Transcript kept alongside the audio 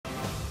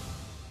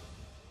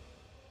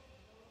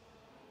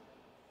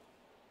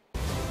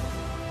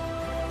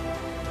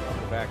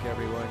back,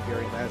 everyone.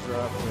 Gary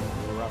Mazarov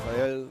with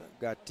Rafael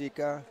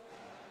Gatica.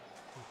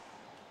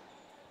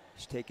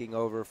 He's taking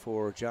over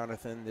for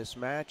Jonathan this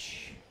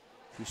match.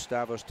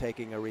 Gustavo's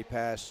taking a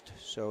repast,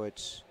 so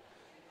it's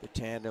the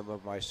tandem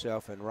of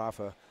myself and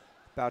Rafa.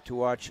 About to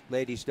watch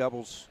ladies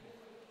doubles,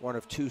 one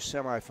of two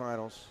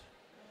semifinals.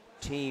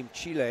 Team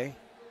Chile,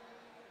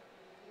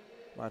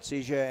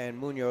 Mancilla and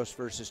Munoz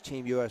versus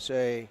Team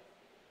USA.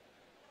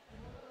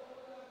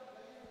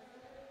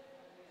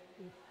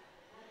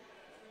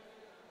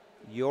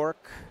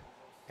 York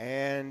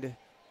and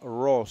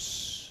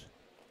Ross.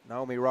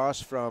 Naomi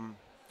Ross from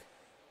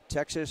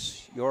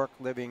Texas, York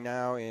living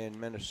now in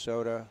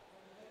Minnesota.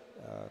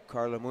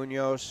 Carla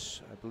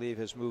Munoz, I believe,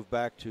 has moved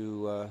back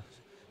to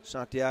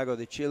Santiago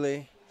de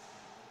Chile.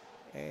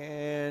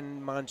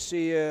 And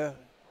Mancilla,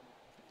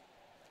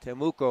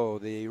 Temuco,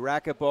 the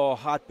racquetball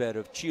hotbed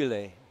of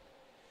Chile.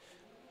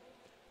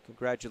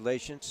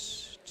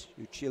 Congratulations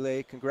to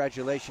Chile.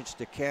 Congratulations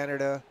to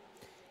Canada.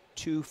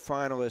 2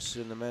 finalists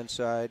in the men's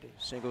side,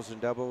 singles and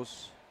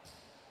doubles.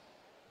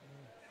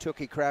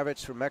 Tuki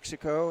Kravitz from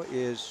Mexico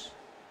is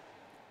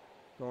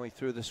going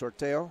through the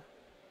sorteo.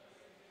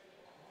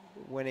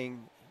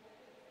 Winning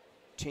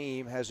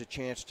team has a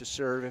chance to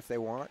serve if they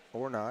want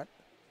or not.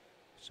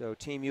 So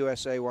Team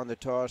USA won the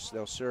toss.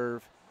 They'll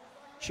serve.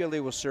 Chile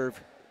will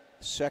serve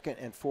second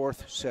and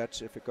fourth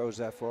sets if it goes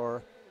that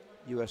far.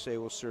 USA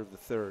will serve the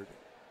third.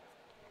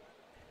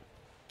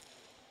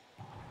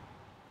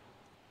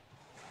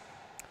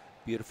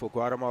 Beautiful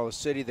Guatemala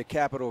City, the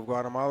capital of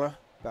Guatemala,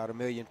 about 1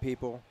 million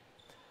people.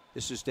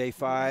 This is day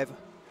 5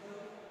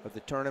 of the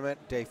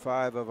tournament, day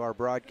 5 of our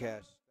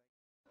broadcast.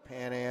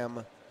 Pan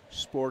Am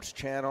Sports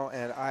Channel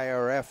and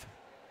IRF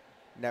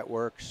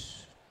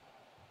networks.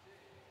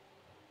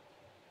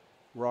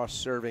 Ross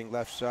serving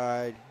left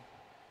side.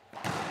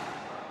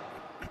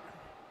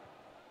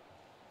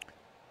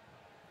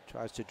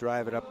 Tries to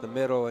drive it up the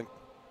middle and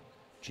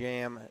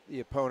jam the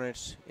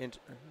opponents.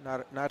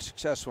 Not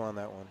successful on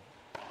that one.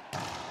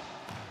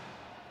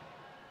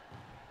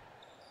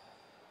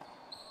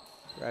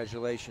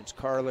 Congratulations,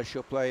 Carla.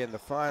 She'll play in the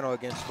final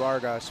against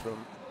Vargas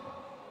from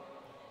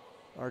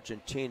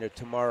Argentina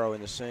tomorrow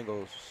in the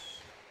singles.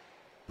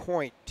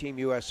 Point, Team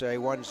USA,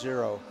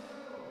 1-0.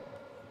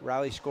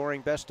 Rally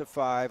scoring best of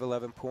 5,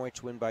 11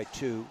 points, win by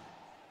 2.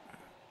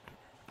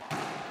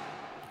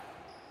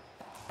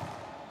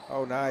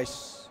 Oh,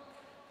 nice.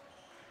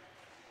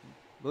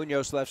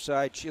 Munoz left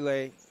side.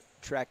 Chile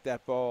tracked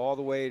that ball all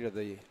the way to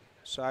the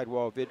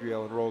sidewall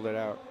Vidrio and rolled it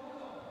out.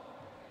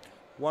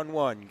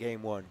 1-1,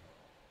 game 1.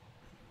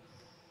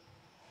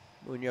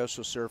 Munoz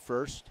will serve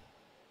first.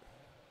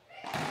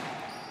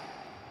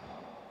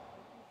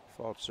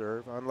 Fault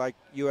serve. Unlike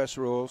U.S.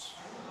 rules,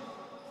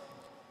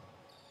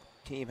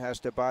 team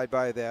has to abide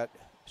by that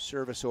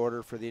service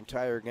order for the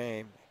entire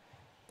game.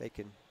 They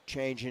can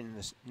change in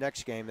the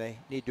next game. They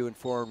need to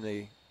inform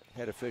the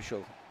head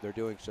official they're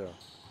doing so.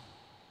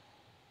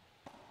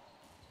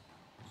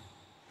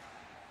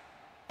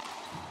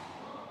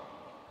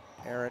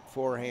 Errant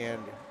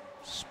forehand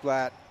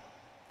splat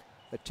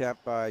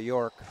attempt by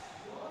York.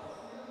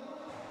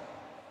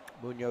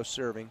 Munoz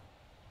serving.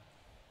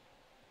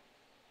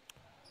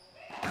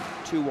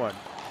 2-1.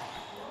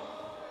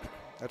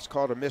 That's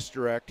called a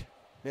misdirect,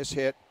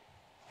 mishit.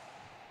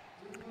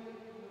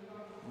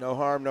 No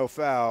harm, no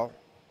foul.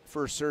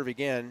 First serve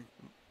again.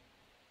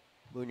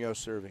 Munoz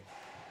serving.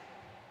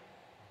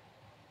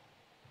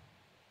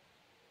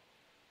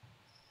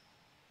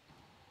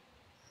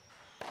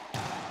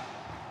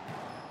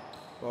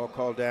 Ball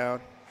called down.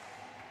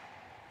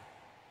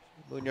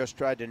 Munoz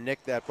tried to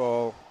nick that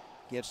ball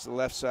against the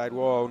left side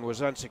wall and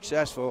was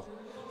unsuccessful.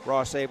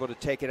 Ross able to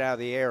take it out of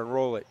the air and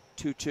roll it.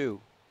 2-2.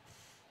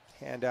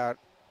 Hand out.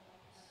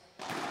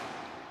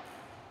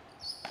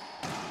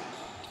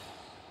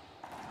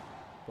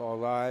 Ball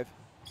live.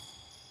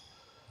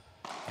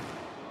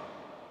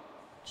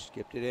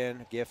 Skipped it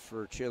in. Gift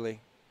for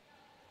Chile.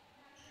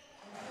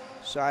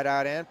 Side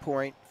out and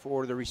point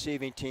for the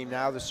receiving team,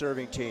 now the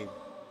serving team.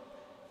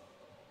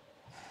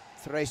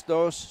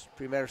 3-2,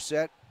 primer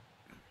set.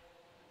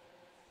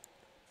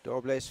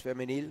 Dobles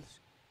femenils.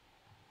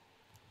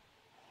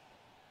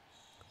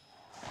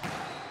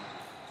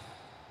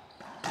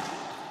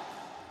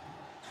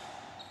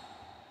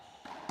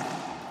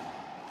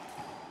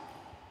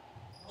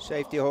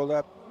 Safety hold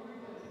up.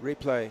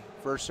 Replay.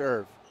 First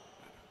serve.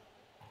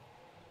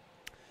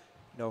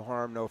 No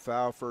harm, no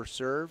foul. First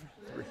serve.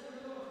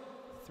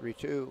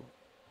 3-2.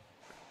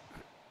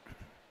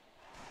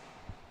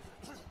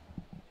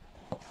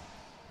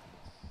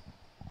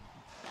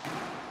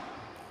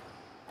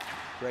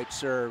 Great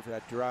serve,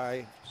 that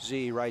dry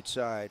Z right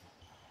side.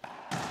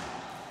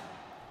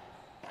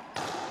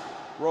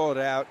 Roll it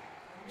out.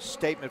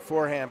 Statement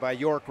forehand by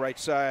York, right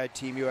side,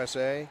 Team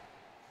USA.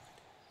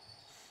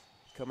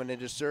 Coming in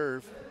to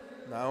serve,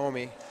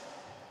 Naomi.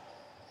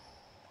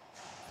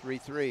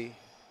 3-3.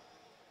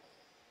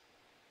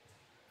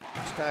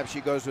 This time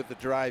she goes with the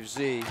drive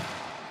Z.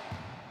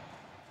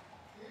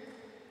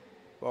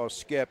 Ball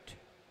skipped.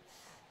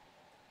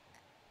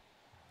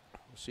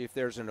 We'll see if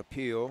there's an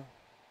appeal.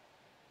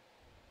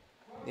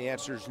 The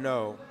answer is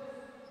no.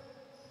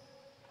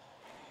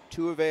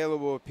 2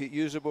 available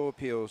usable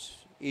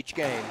appeals each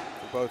game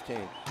for both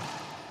teams.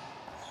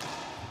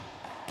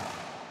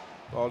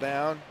 Ball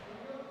down,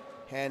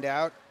 hand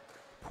out,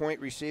 point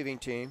receiving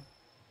team.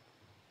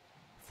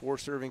 4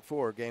 serving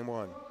 4, game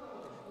 1.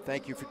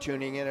 Thank you for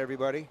tuning in,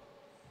 everybody,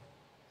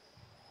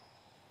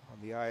 on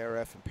the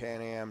IRF and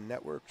Pan Am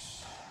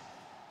networks.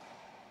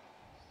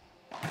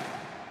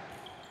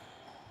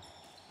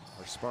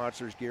 Our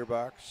sponsors,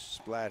 Gearbox,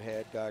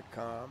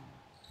 Splathead.com,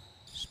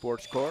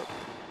 Sports Corp,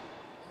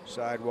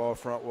 Sidewall,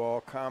 Front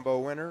Wall, combo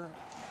winner.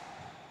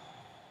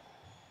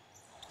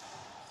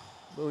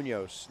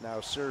 Munoz now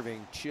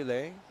serving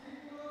Chile.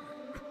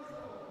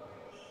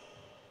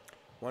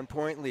 1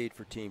 point lead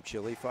for Team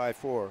Chile,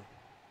 5-4.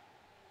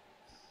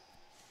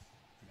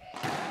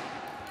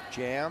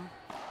 Jam.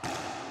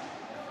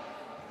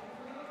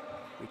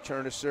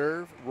 Return to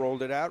serve,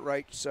 rolled it out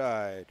right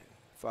side,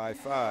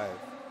 5-5.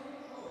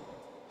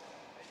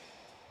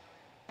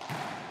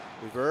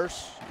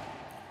 Reverse.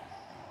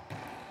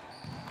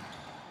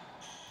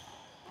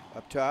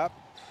 Up top,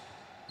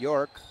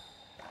 York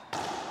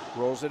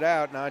rolls it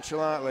out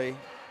nonchalantly.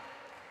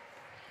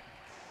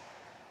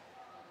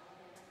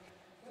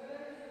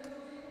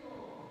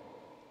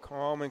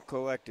 Calm and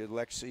collected,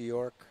 Lexi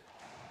York,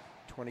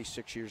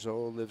 26 years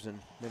old, lives in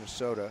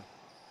Minnesota.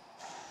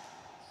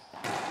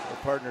 Her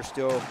partner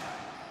still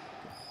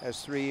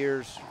has 3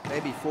 years,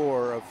 maybe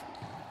 4, of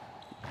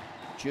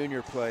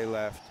junior play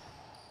left.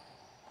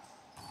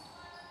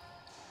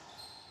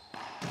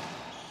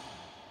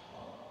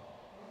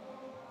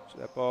 So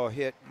that ball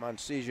hit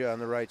Mancilla on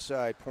the right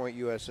side, point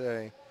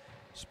USA.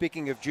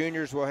 Speaking of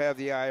juniors, we'll have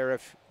the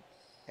IRF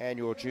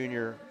annual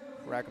junior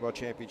racquetball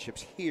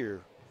championships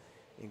here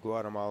in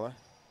Guatemala,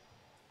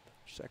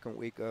 2nd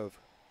week of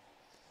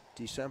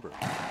December.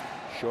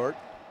 Short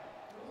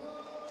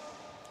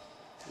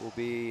will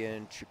be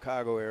in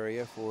Chicago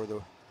area for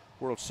the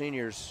World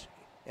Seniors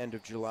end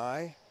of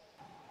July.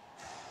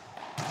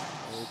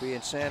 We'll be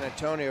in San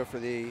Antonio for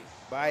the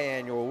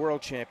biannual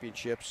World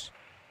Championships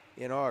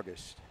in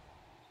August.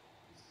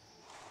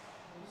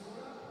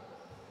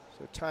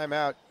 So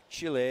timeout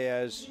Chile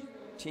as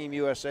Team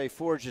USA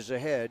forges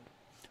ahead.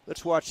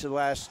 Let's watch the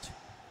last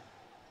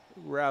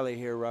rally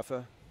here,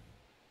 Rafa.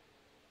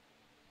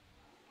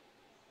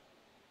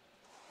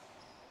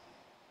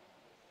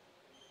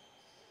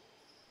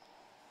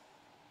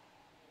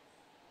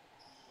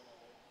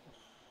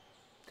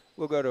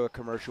 We'll go to a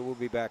commercial. We'll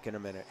be back in a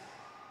minute.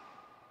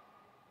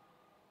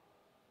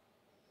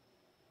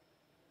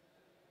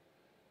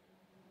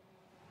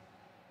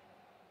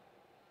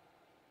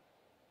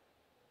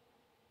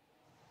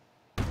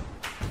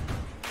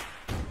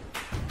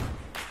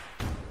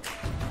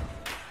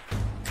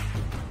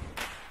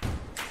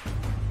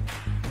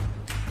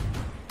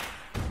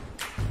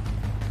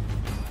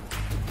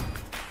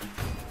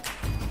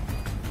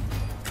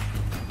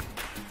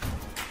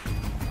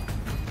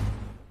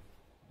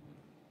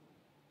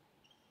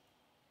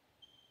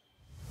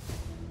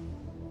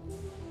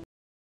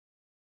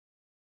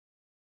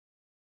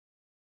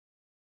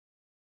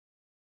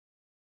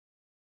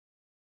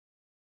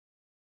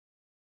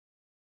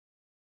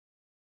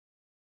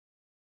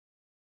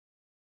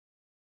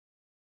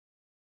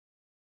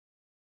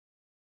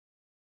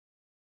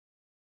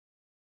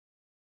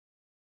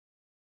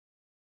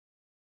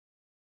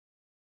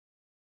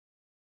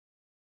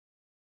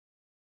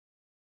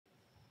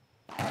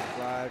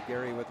 Live,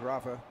 Gary with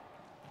Rafa.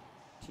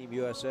 Team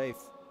USA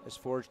has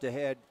forged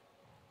ahead.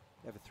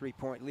 They have a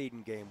 3-point lead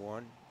in game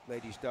 1.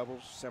 Ladies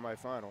doubles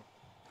semifinal.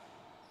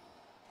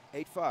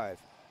 8-5.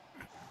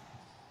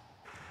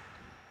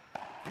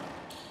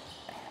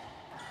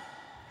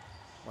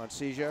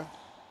 Mancilla.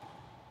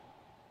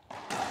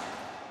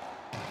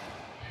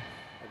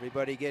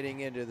 Everybody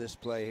getting into this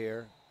play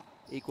here.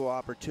 Equal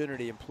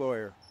opportunity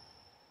employer.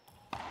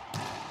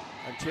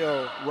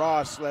 Until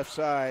Ross, left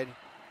side,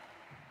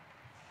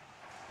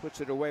 puts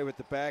it away with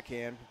the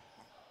backhand.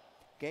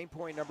 Game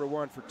point number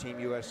 1 for Team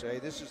USA.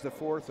 This is the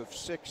 4th of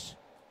 6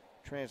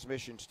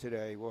 transmissions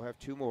today. We'll have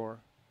 2 more,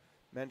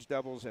 men's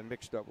doubles and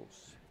mixed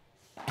doubles.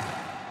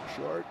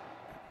 Short.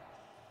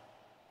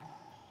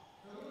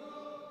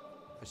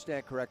 I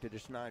stand corrected,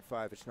 it's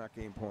 9-5, it's not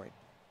game point.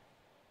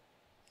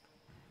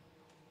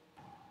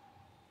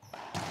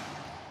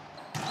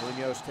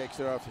 Munoz takes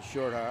it off the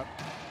short hop.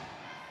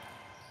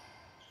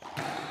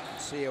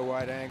 See a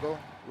wide angle,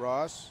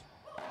 Ross.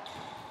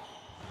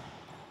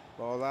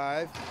 Ball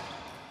live.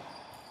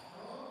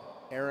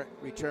 Errant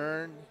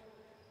return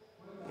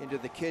into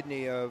the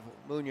kidney of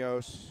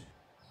Munoz.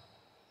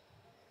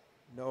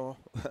 No,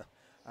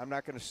 I'm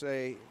not going to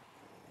say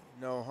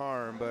no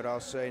harm, but I'll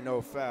say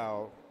no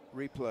foul.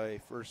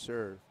 Replay, first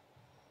serve.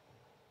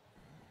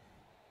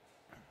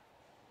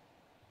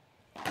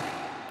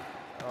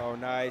 Oh,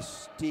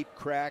 nice. Deep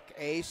crack,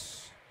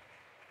 ace.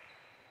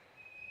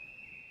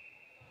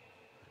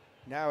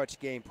 Now it's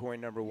game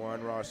point number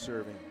 1, Ross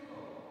serving.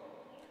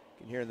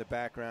 You can hear in the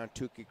background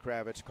Tuki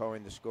Kravitz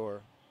calling the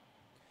score.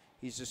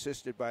 He's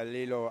assisted by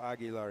Lilo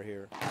Aguilar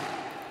here.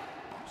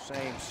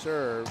 Same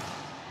serve.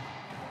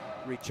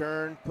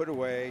 Return, put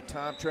away.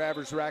 Tom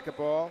Travers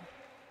racquetball.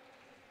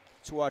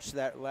 Let's watch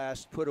that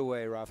last put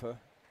away, Rafa.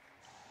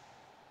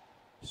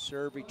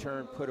 Serve,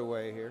 return, put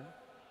away here.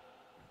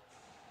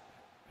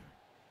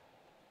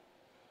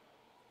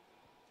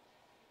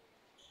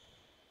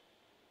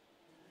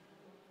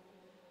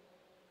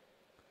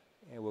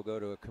 And we'll go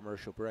to a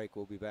commercial break.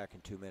 We'll be back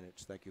in 2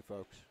 minutes. Thank you,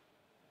 folks.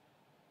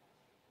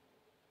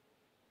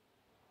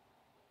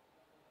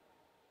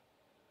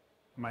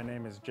 My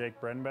name is Jake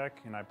Brenbeck,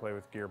 and I play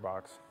with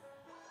Gearbox.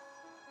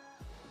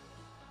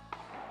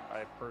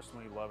 I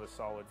personally love a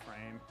solid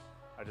frame.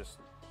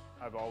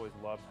 I've always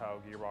loved how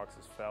Gearbox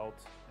has felt,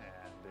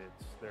 and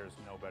there's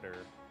no better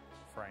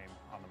frame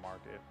on the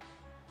market.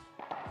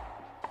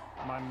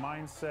 My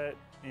mindset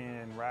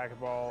in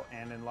racquetball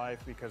and in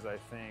life, because I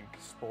think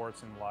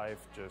sports and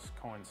life just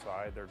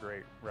coincide, they're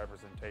great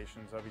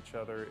representations of each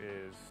other,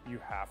 is you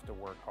have to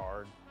work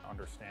hard,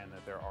 understand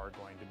that there are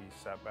going to be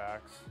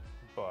setbacks,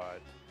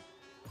 but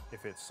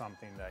if it's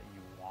something that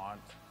you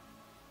want,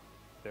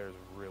 there's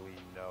really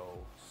no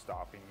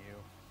stopping you,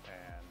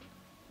 and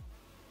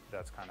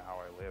that's kind of how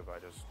I live. I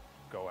just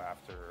go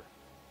after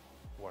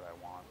what I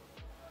want.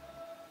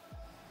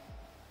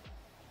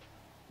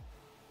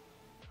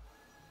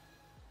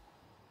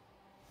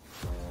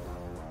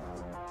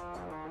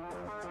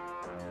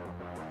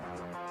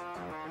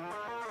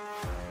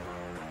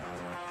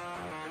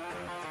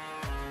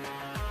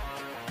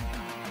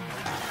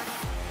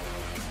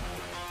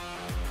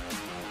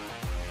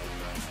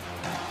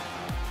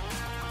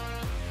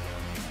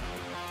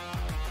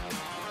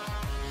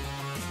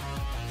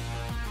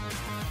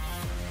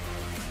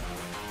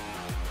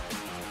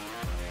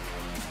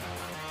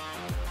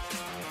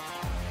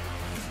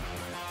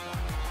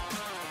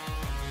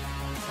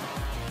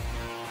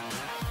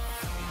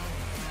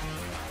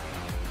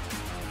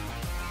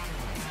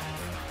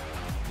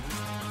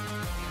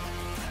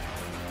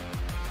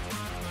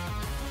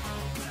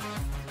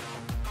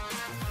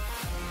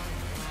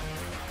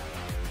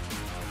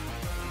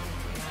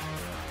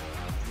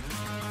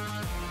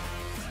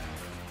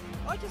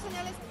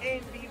 Señales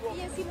en vivo y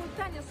en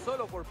simultáneo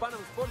solo por Panam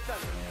Sports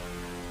Channel.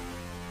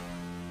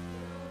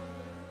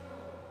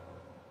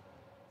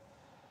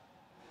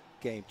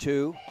 Game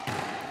 2,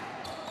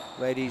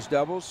 ladies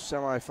doubles,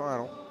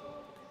 semifinal.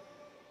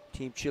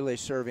 Team Chile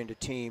serving to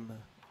Team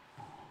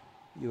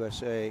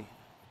USA.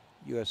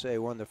 USA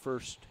won the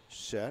first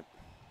set,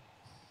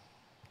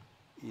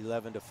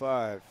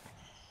 11-5.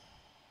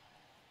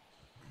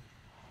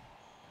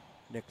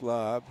 Nick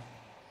Lobb,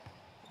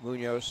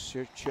 Munoz,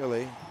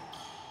 Chile.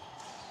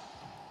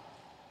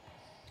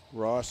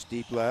 Ross,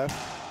 deep left.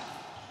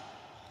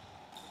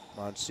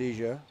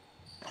 Moncilla.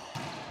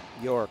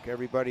 York,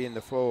 everybody in the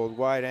fold.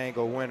 Wide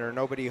angle winner,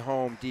 nobody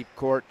home, deep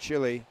court,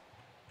 Chile.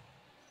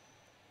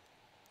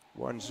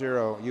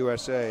 1-0,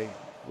 USA.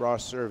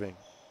 Ross serving.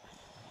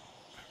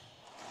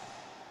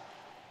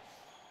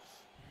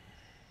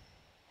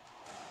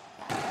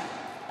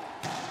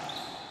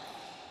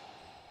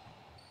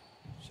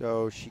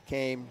 So she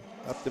came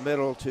up the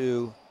middle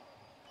to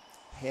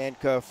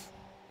handcuff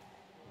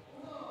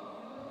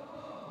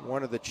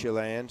one of the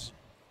Chileans.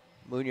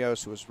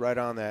 Munoz was right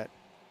on that.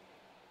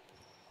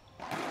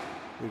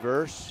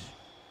 Reverse.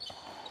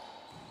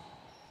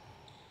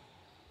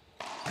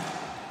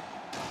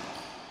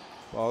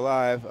 Ball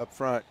live up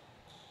front.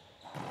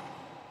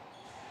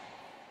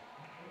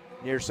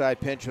 Near side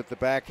pinch with the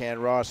backhand,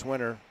 Ross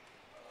winner.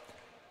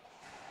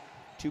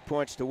 2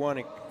 points to 1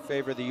 in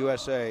favor of the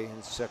USA in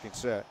the second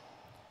set.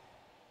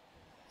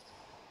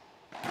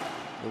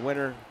 The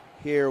winner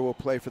here will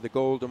play for the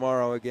gold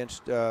tomorrow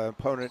against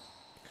opponent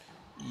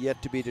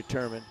yet to be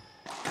determined.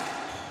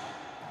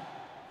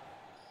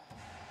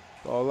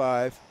 Ball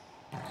live.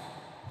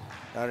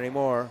 Not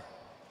anymore.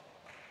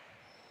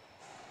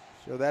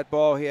 So that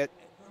ball hit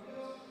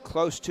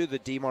close to the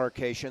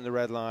demarcation, the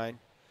red line.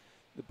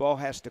 The ball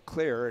has to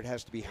clear. It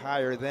has to be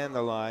higher than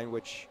the line,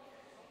 which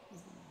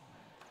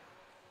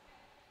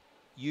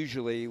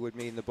usually would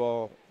mean the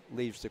ball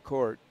leaves the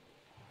court.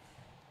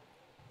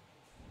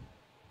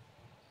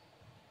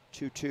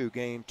 2-2,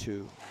 game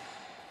 2.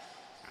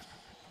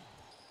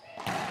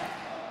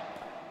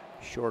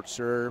 Short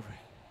serve.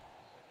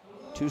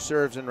 2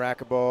 serves in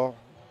racquetball.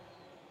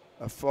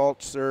 A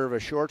fault serve, a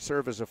short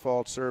serve is a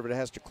fault serve. It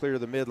has to clear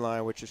the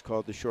midline, which is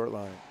called the short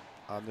line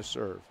on the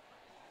serve.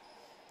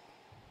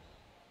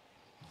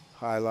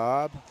 High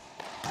lob.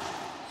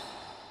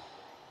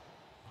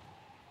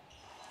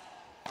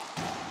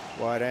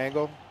 Wide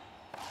angle.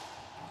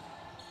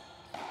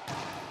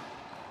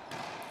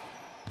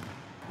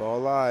 Ball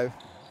live.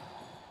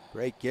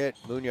 Great get.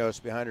 Munoz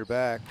behind her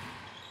back.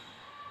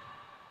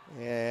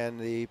 And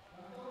the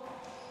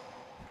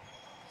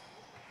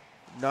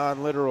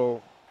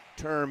non-literal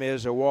term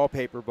is a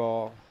wallpaper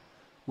ball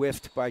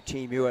whiffed by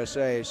Team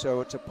USA.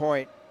 So it's a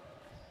point.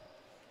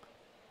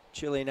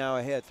 Chile now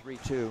ahead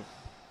 3-2.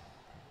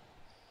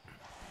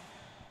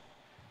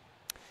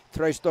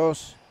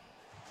 3-2.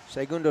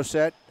 Segundo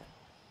set.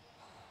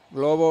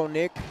 Globo,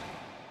 Nick.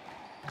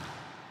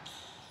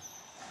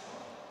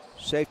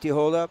 Safety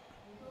hold up.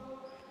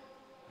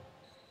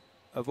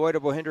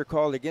 avoidable hinder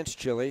called against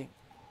Chile.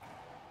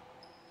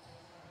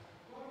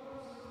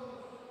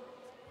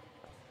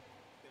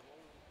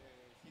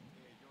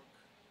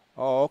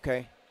 Oh,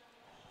 okay.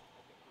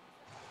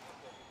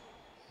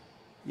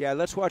 Yeah,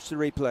 let's watch the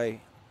replay.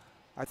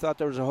 I thought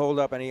there was a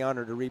hold-up and he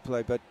honored a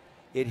replay, but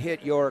it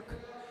hit York.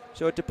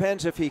 So it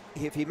depends if he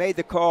made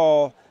the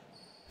call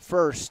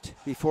first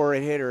before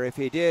it hit her. If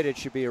he did, it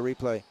should be a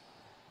replay.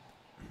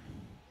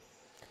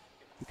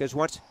 Because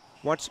once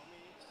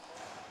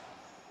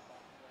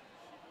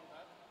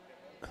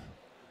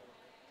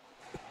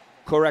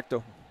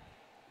correcto.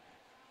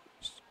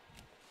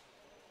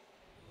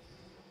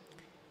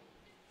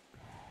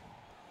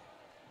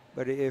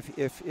 But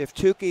if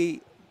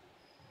Tukey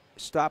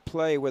stopped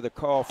play with a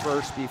call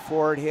first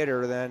before it hit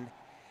her, then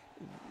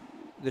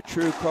the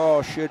true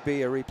call should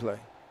be a replay.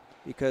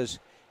 Because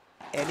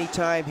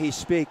anytime he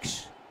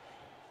speaks,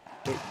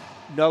 it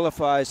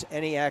nullifies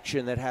any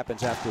action that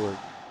happens afterward.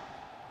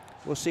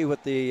 We'll see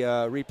what the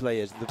replay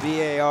is. The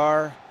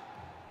VAR,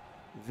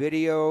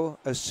 video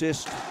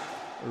assist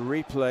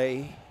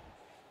replay.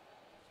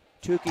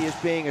 Tukey is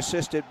being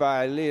assisted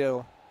by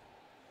Leo.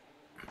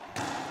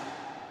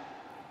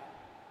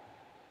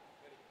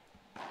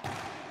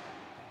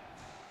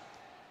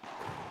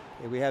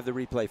 Okay, we have the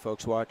replay,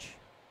 folks. Watch.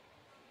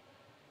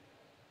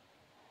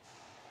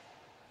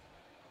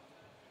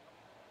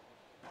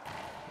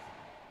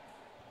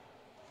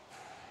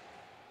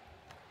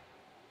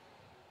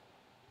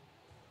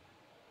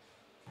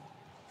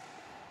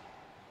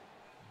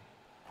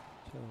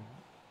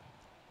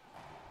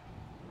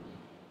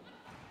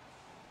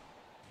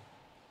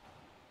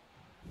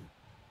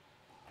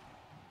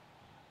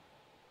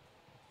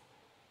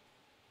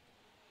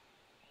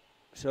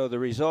 So the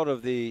result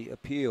of the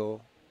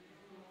appeal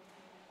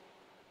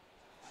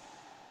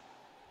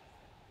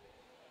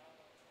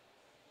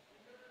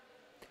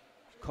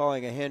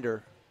calling a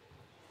hinder.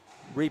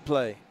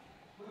 Replay.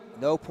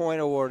 No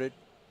point awarded.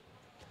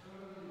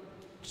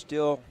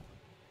 Still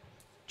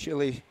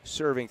Chile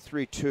serving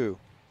 3-2.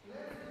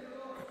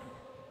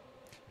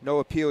 No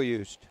appeal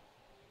used.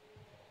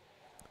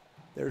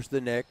 There's the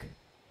nick.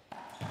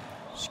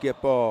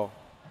 Skip ball.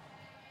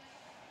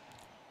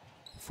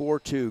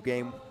 4-2,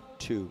 game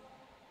 2.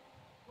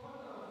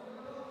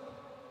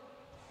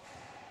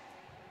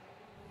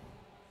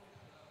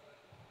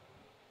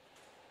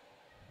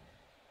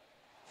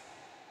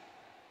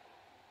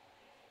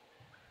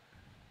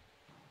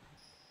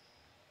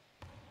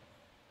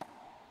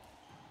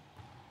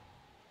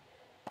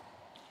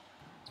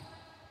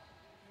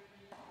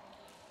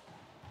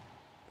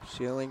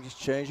 Ceiling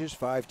changes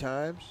 5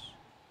 times.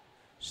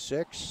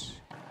 6.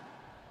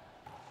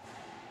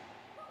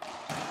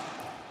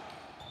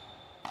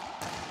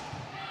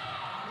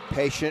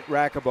 Patient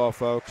racquetball,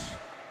 folks.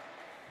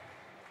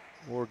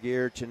 More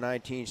geared to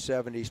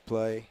 1970s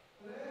play.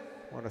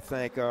 I want to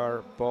thank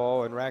our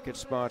ball and racket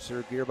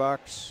sponsor,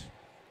 Gearbox,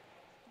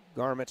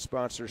 garment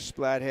sponsor,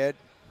 Splathead,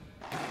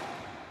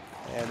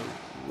 and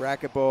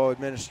racquetball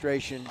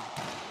administration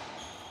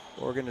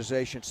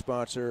organization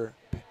sponsor,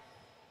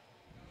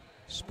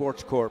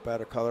 Sports Corp out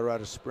of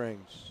Colorado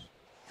Springs.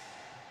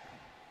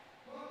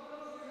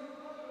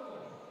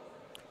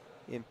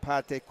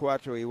 Empate 4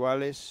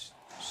 iguales.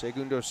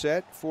 Segundo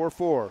set,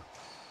 4-4.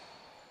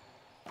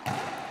 You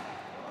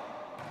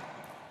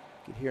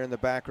can hear in the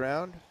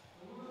background,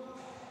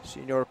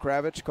 Senor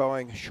Kravitz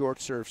calling short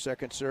serve,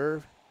 second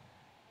serve.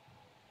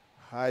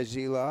 High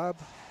Z lob,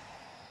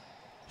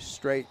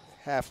 straight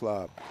half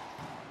lob.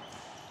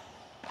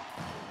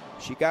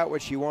 She got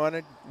what she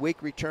wanted,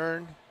 weak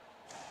return.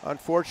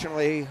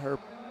 Unfortunately, her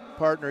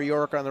partner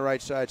York on the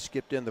right side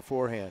skipped in the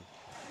forehand.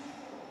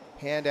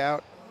 Hand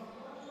out,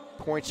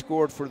 point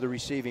scored for the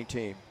receiving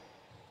team.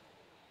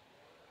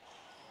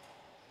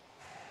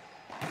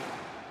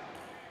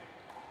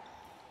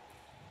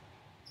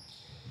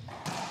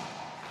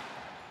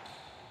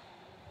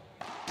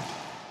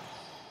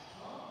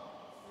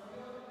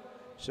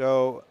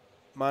 So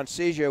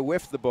Mancilla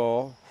whiffed the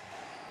ball.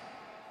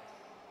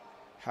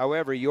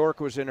 However, York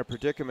was in a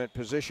predicament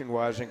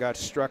position-wise and got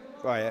struck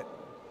by it.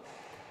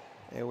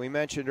 And we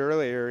mentioned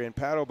earlier in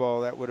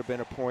paddleball that would have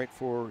been a point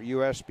for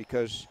U.S.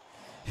 because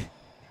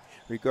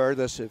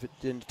regardless if it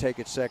didn't take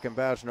its second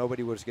bounce,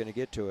 nobody was going to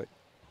get to it.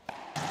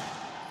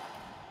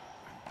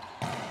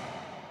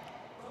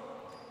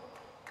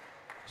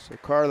 So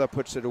Carla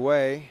puts it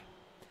away.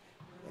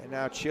 And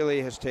now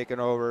Chile has taken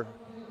over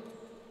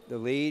the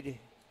lead.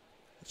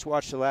 Let's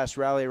watch the last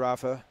rally,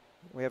 Rafa.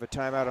 We have a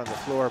timeout on the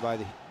floor by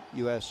the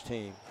U.S.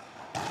 team.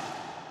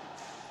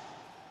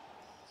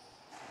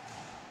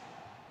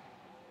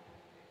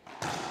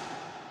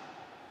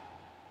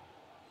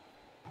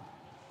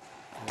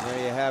 And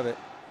there you have it.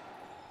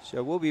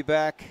 So we'll be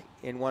back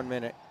in 1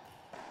 minute.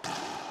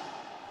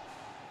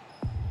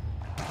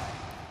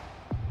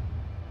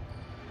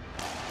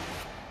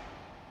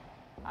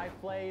 I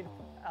played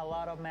a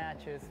lot of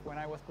matches when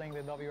I was playing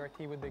the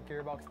WRT with the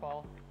gearbox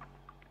ball.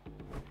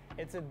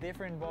 It's a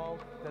different ball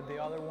than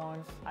the other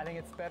ones. I think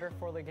it's better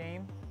for the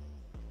game.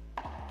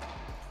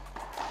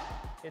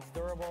 It's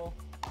durable.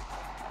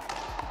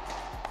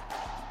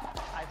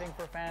 think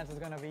for fans it's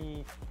going to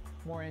be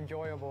more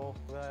enjoyable.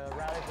 The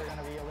rallies are going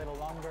to be a little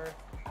longer,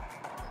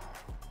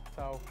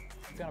 so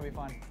it's going to be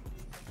fun.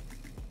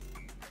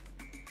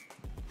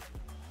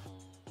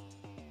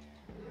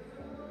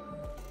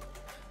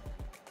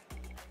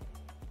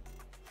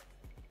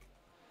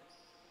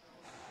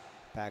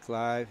 Back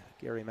live,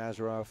 Gary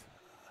Mazarov,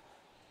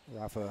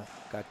 Rafa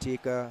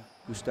Gatica,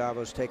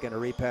 Gustavo's taking a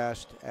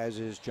repass, as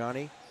is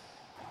Johnny.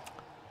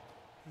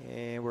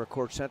 And we're at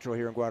Court Central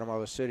here in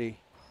Guatemala City.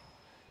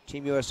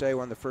 Team USA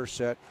won the first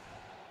set.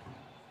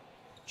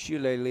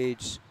 Chile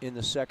leads in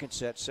the second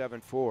set,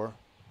 7-4.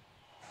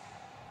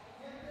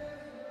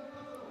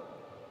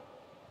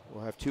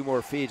 We'll have two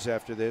more feeds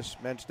after this,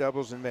 men's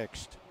doubles and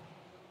mixed.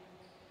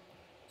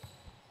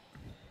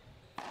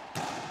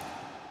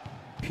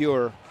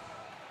 Pure.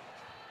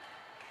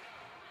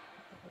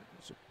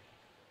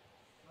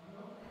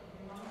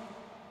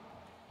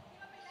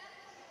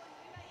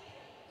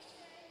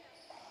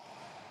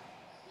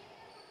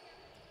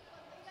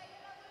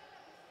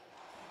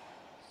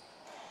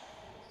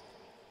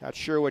 Not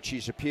sure what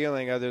she's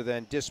appealing other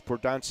than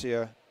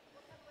disturbancia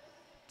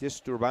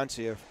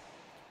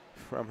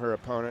from her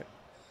opponent.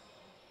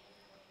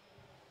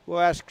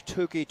 We'll ask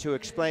Tuki to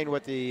explain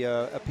what the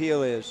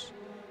appeal is.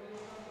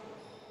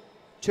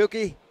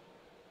 Tuki?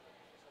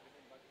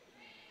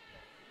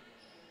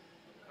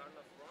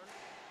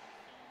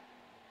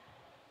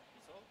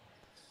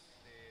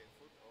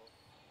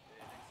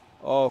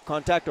 Oh,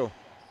 contacto.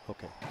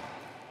 Okay.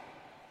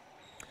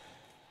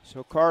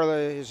 So Carla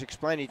is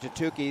explaining to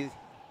Tuki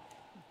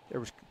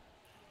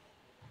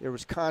there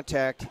was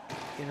contact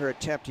in her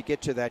attempt to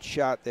get to that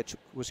shot that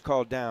was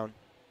called down.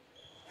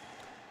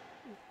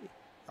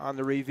 On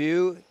the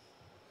review,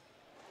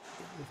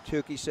 if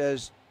Tuki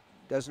says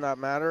does not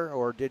matter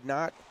or did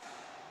not,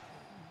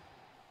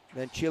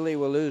 then Chile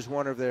will lose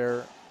one of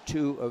their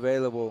two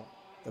available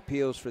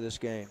appeals for this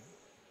game.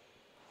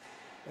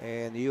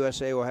 And the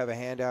USA will have a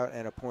handout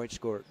and a point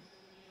scored.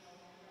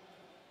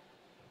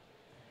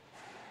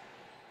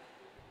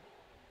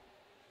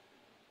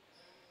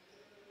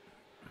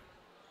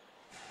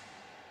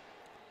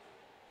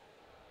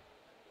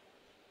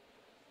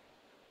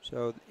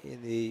 So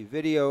in the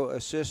video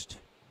assist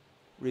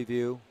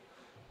review,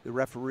 the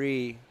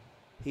referee,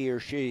 he or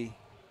she,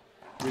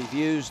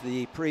 reviews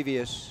the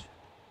previous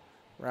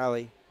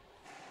rally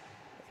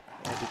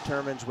and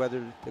determines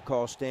whether the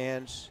call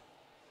stands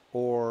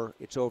or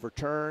it's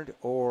overturned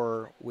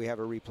or we have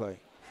a replay.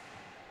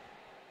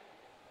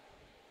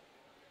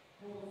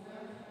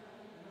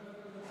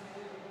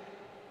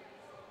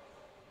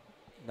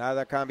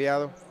 Nada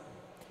cambiado.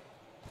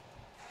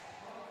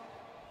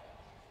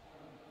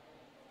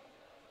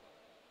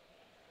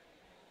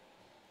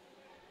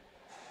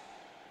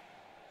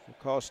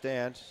 Call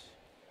stands.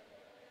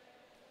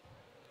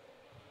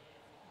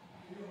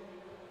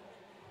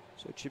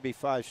 So it should be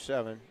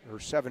 5-7 or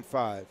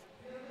 7-5.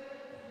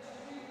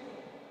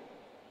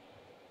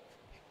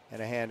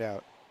 And a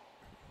handout.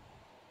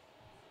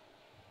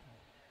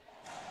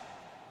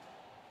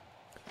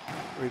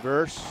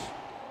 Reverse.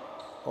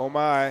 Oh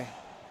my.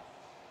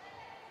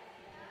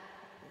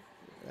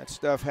 That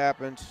stuff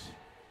happens.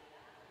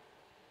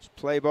 It's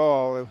play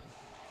ball.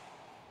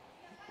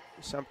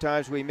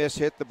 Sometimes we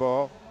hit the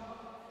ball.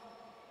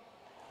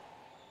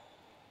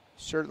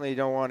 Certainly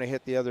don't want to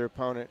hit the other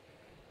opponent.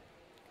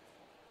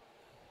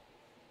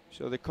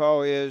 So the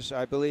call is,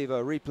 I believe,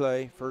 a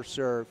replay, first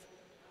serve.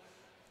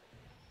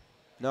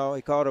 No,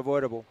 he called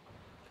avoidable.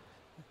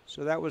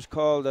 So that was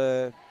called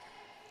la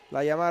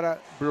llamada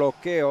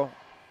bloqueo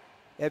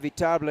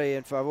evitable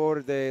en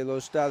favor de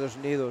los Estados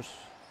Unidos.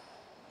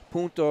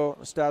 Punto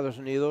Estados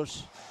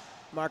Unidos.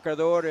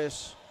 Marcador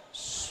es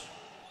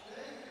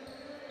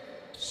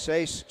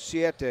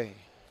 6-7.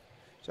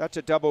 So that's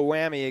a double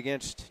whammy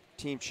against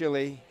Team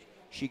Chile.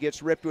 She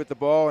gets ripped with the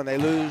ball and they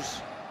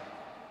lose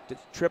the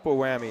triple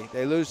whammy.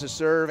 They lose the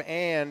serve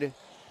and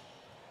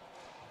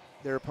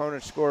their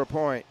opponents score a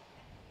point.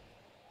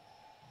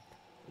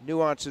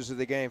 Nuances of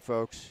the game,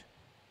 folks.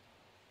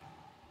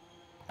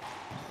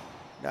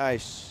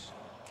 Nice.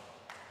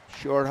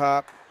 Short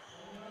hop,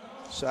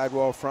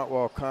 sidewall, front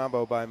wall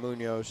combo by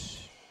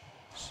Munoz.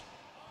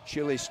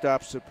 Chile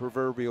stops the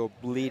proverbial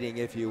bleeding,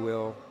 if you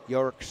will.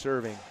 York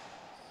serving.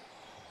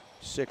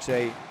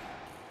 6-8.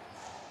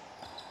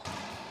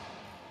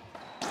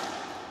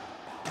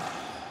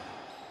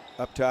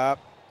 Up top,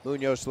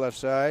 Munoz left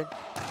side,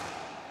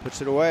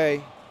 puts it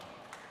away.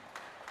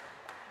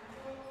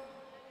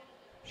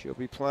 She'll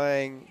be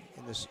playing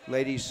in this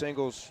ladies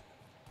singles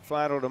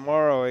final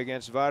tomorrow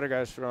against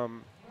Vargas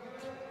from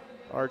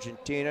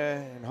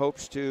Argentina and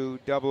hopes to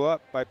double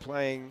up by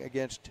playing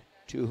against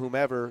to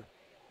whomever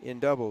in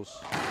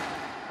doubles.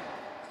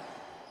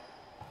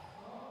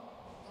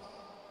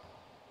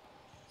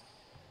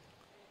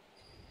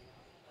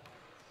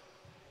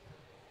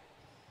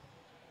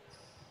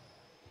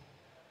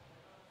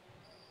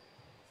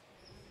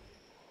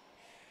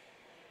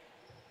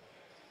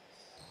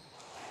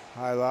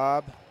 High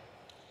lob,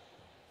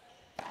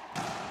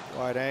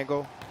 wide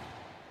angle.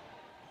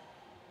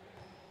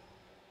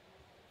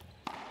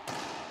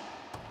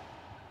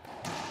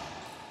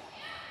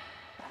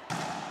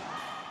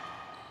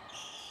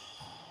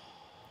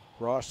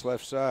 Ross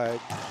left side.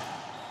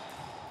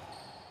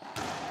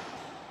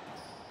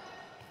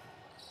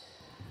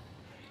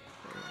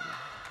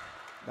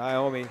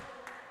 Naomi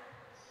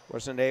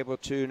wasn't able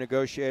to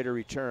negotiate a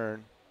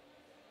return.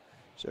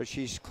 So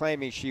she's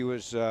claiming she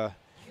was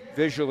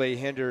visually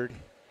hindered.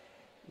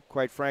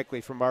 Quite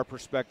frankly, from our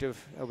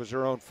perspective, it was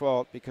her own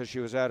fault because she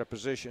was out of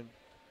position.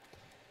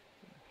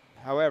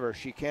 However,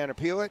 she can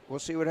appeal it. We'll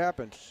see what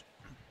happens.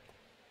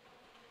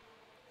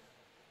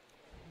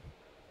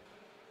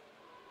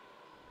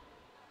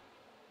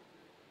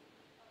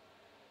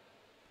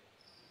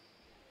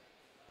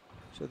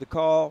 So the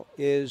call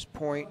is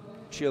point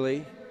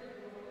Chile.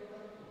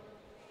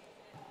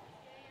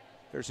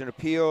 There's an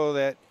appeal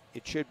that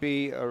it should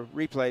be a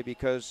replay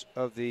because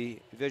of the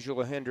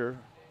visual hinder.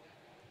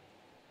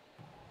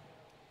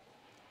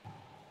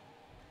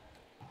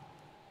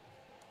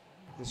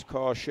 This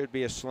call should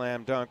be a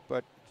slam dunk,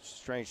 but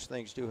strange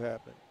things do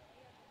happen.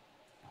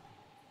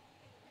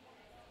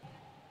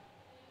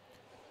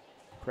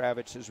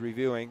 Kravitz is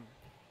reviewing.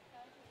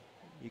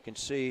 You can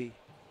see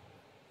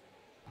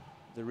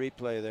the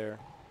replay there.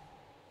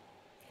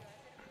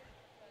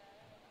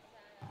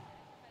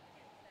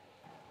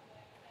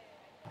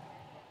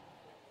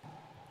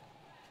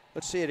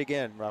 Let's see it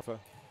again, Rafa.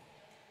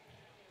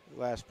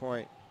 Last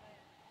point.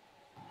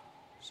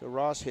 So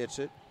Ross hits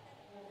it.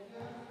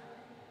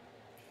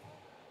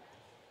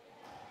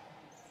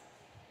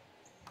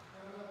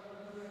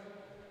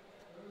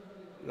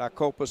 La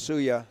Copa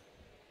Suya.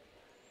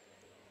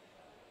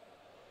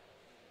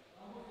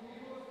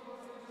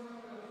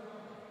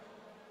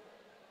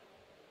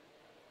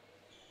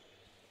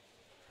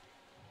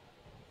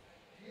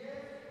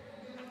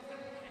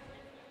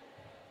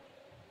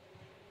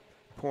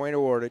 Point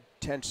awarded,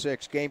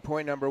 10-6. Game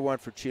point number 1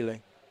 for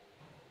Chile.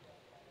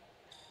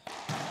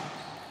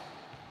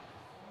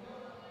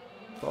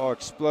 Ball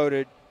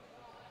exploded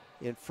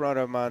in front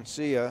of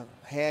Montoya.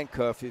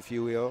 Handcuff, if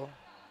you will.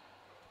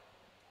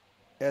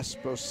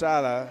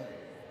 Esposada,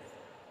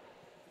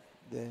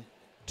 the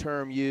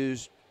term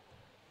used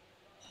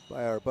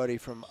by our buddy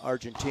from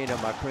Argentina,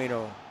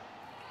 Macrino.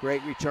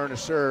 Great return to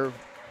serve.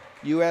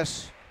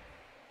 U.S.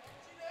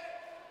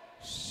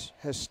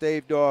 has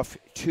staved off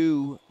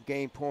 2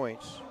 game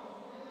points.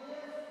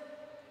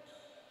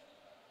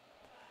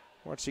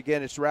 Once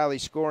again, it's rally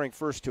scoring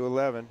first to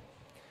 11.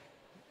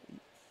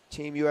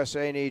 Team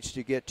USA needs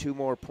to get 2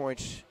 more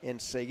points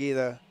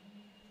enseguida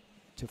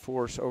to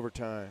force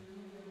overtime.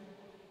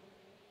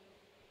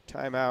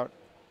 Timeout,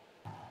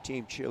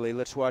 Team Chile.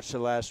 Let's watch the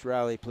last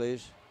rally,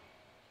 please.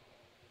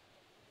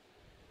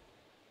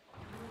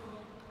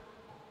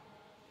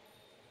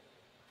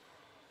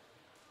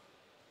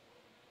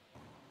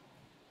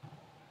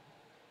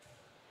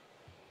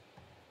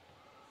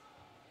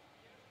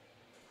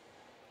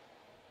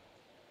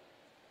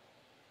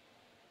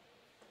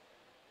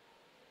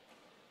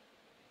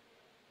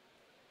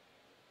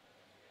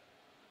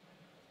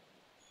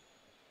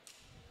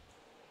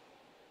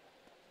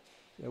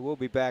 And we'll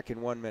be back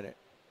in 1 minute.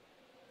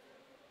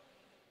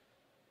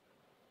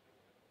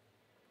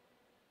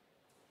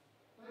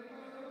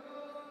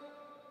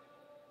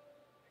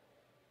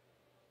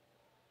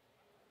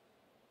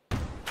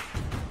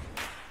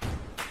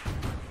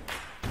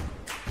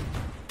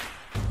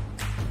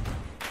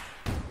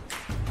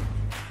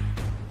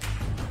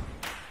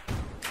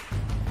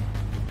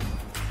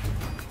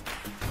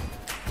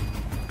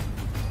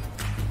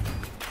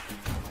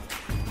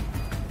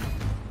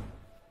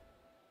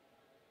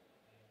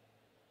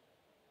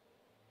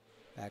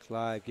 Back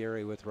live,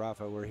 Gary with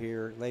Rafa. We're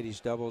here.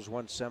 Ladies doubles,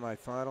 1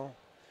 semifinal.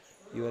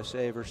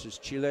 USA versus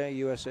Chile.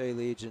 USA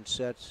leads in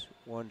sets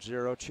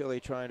 1-0.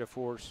 Chile trying to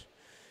force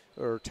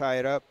or tie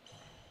it up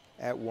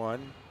at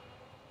 1.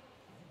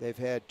 They've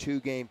had 2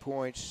 game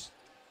points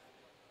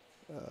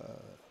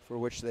for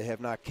which they have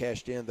not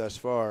cashed in thus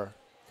far.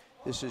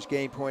 This is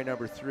game point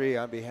number 3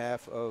 on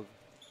behalf of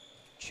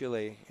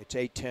Chile. It's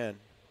 8-10.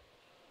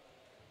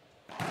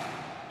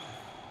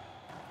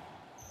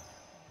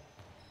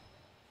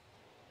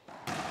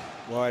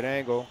 Wide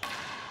angle.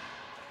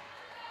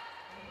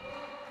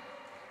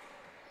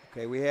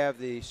 Okay, we have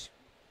the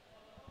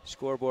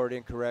scoreboard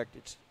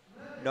incorrect.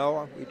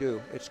 No, we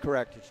do. It's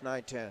correct. It's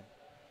 9-10.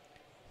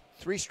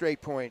 3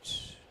 straight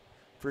points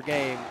per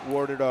game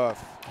warded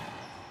off.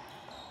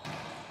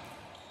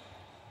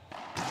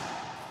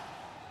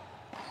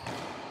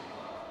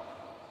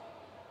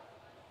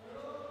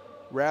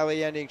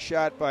 Rally ending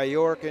shot by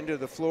York into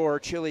the floor.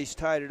 Chile's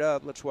tied it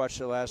up. Let's watch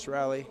the last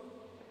rally.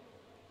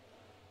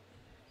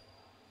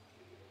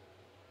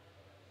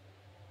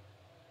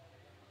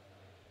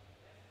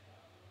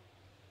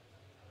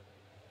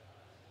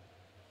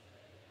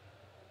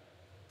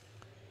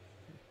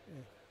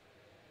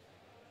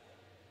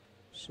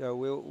 So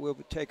we'll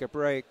take a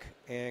break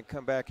and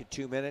come back in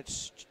 2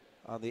 minutes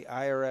on the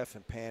IRF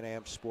and Pan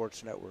Am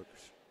Sports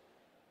Networks.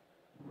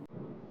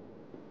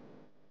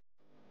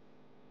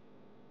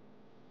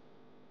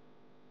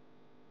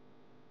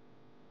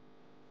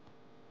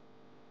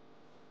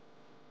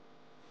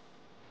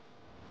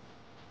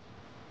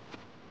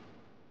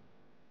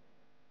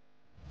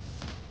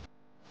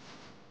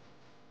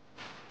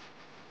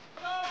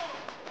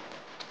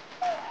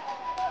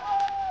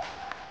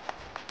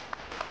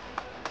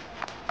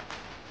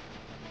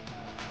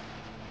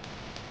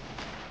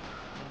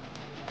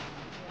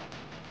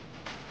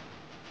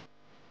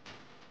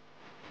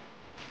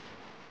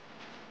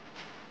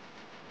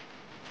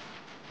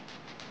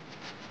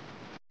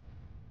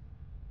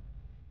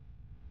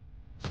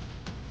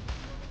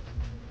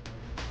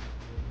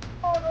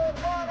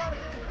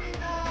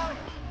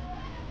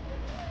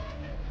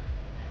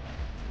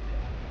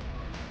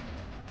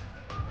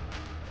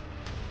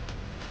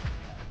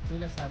 y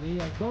la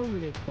salida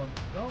doble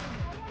control.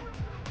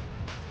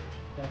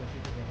 Ya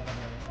repito que para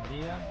la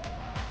salida.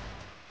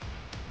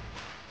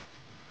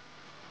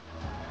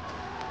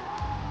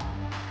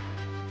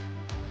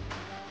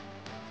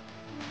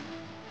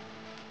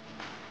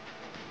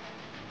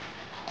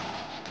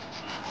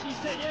 Y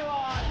se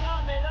lleva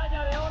la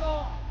medalla de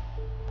oro.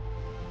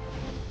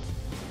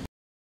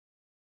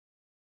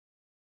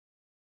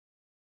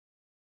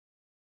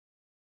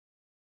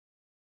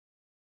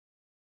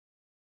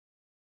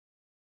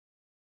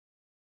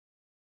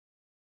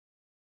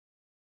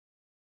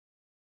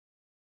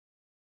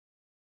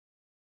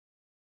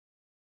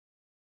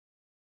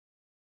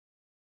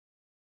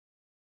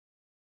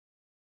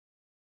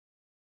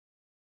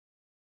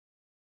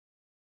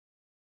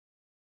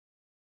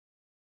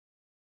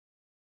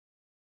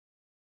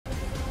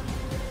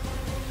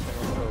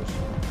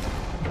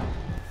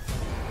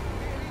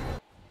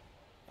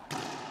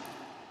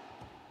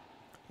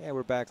 And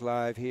we're back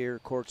live here,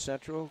 Court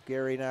Central.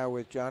 Gary now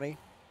with Johnny.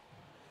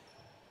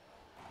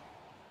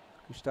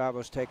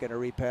 Gustavo's taking a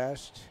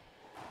repass.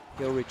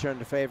 He'll return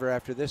the favor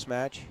after this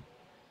match.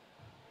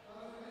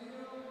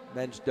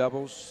 Men's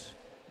doubles,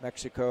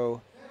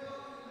 Mexico,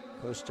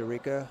 Costa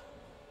Rica.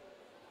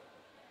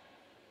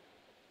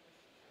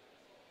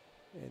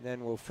 And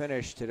then we'll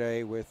finish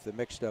today with the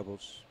mixed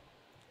doubles.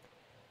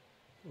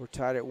 We're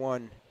tied at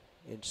 1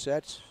 in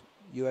sets.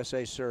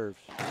 USA serves.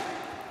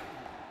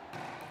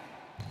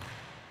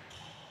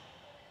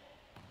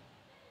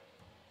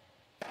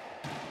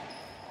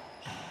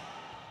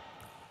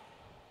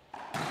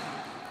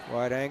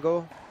 Wide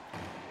angle,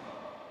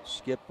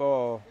 skip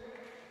ball.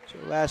 So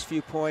last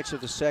few points of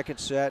the second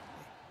set,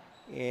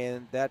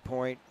 and that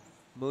point,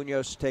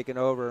 Munoz taking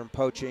over and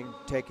poaching,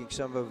 taking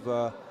some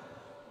of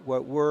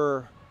what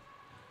were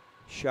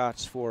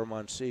shots for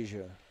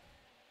Montoya.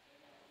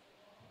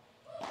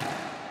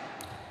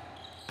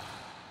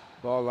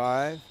 Ball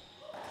live,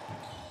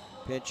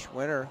 pinch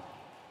winner.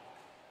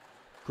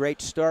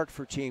 Great start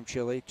for Team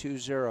Chile,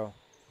 2-0.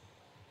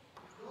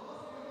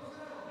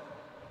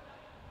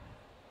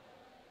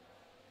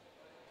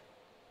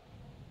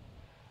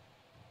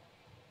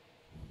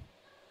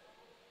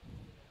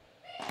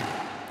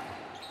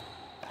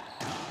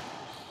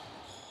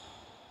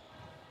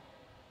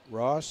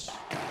 Ross,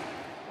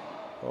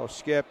 ball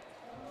skip.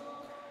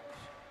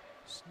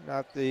 It's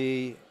not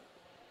the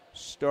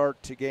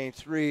start to game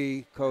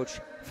 3 Coach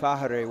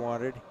Fajardo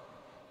wanted.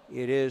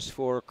 It is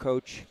for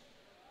Coach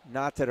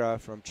Natera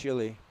from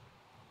Chile.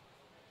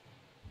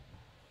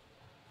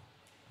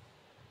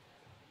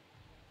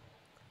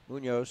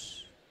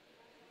 Munoz.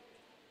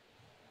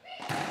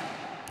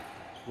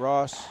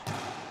 Ross.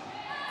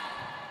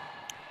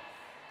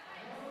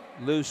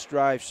 Loose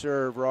drive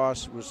serve.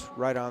 Ross was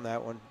right on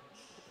that one.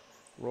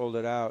 Rolled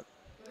it out.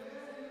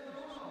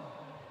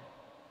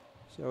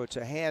 So it's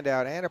a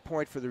handout and a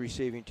point for the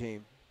receiving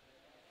team.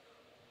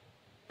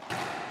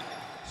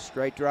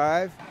 Straight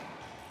drive.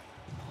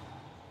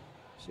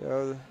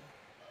 So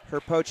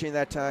her poaching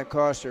that time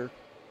cost her.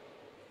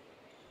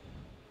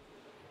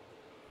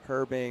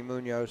 Her being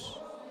Munoz.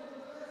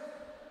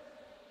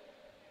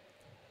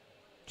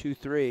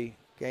 2-3,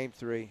 game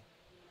 3.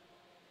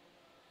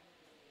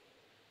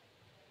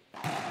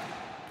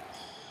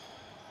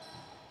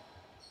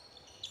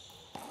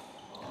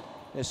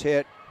 This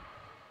hit.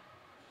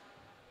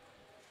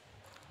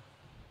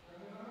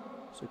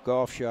 It's a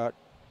golf shot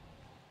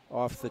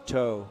off the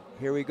toe.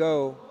 Here we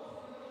go.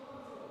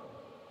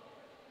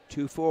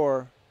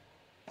 2-4.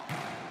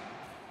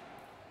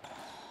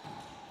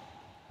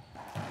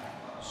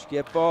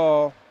 Skip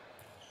ball.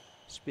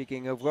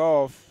 Speaking of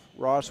golf,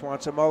 Ross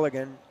wants a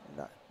mulligan.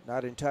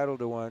 Not entitled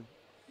to one.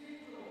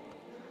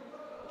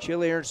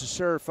 Chile earns the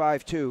serve,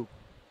 5-2.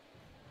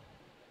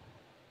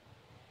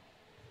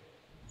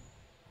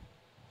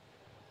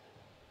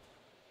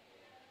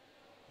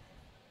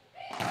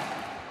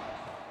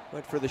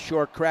 Went for the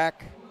short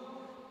crack,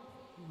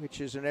 which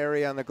is an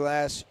area on the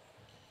glass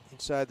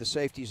inside the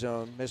safety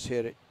zone.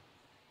 Mishit it.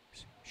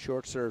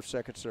 Short serve,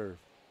 second serve.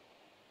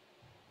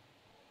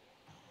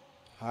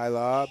 High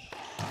lob.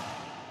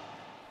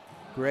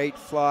 Great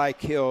fly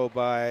kill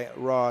by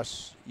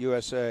Ross,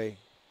 USA.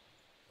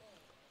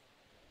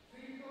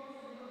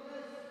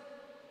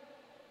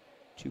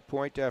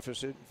 2-point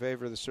deficit in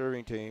favor of the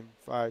serving team,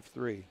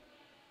 5-3.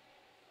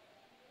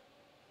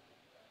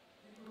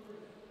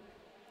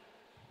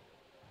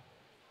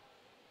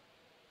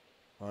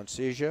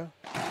 Montoya,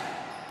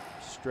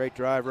 straight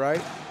drive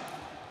right.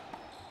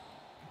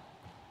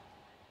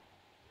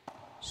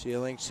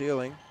 Ceiling,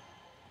 ceiling.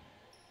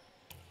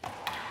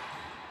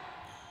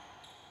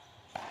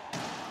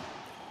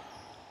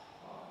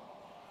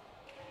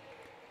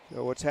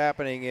 So what's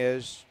happening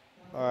is,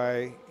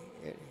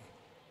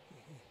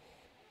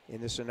 in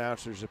this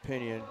announcer's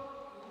opinion,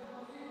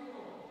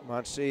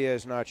 Montoya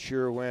is not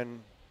sure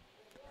when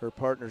her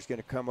partner's going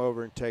to come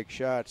over and take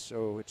shots,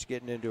 so it's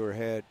getting into her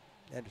head,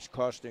 and it's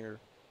costing her.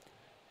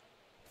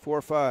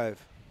 4-5.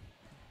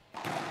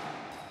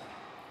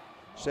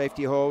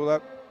 Safety hold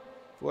up,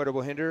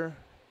 avoidable hinder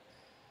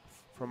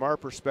from our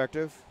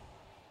perspective.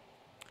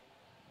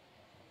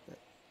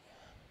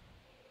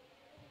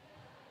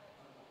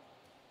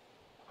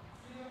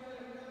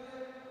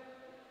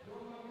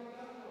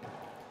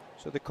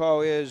 So the call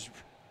is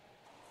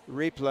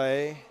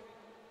replay.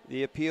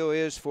 The appeal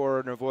is for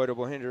an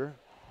avoidable hinder.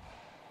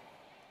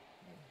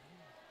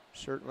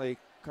 Certainly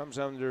comes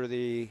under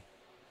the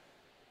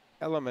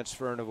elements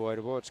for an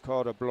avoidable. It's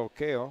called a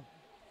bloqueo.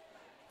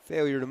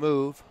 Failure to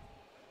move,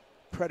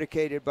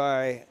 predicated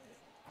by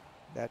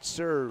that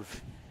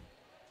serve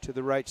to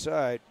the right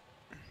side.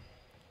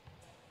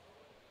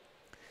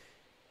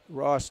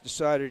 Ross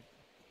decided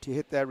to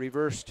hit that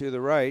reverse to the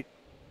right.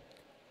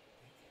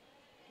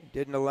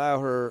 Didn't allow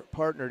her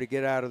partner to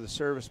get out of the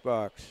service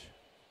box.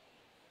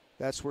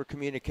 That's where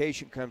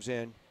communication comes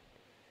in.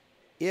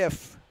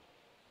 If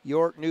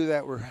York knew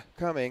that were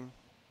coming,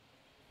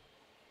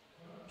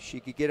 she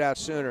could get out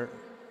sooner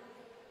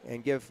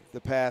and give the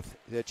path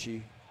that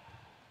she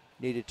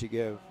needed to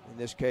give. In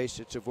this case,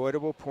 it's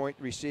avoidable, point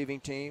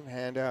receiving team,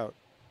 hand out.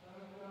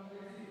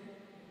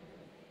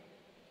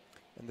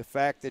 And the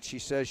fact that she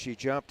says she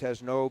jumped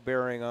has no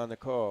bearing on the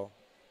call.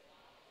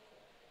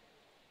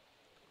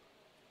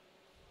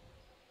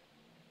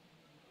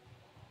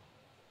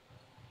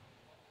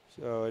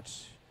 So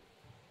it's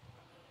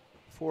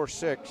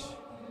 4-6.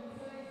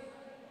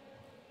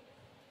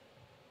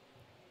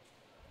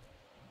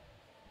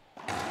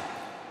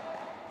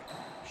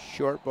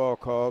 Short ball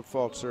called,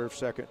 fault serve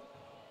second.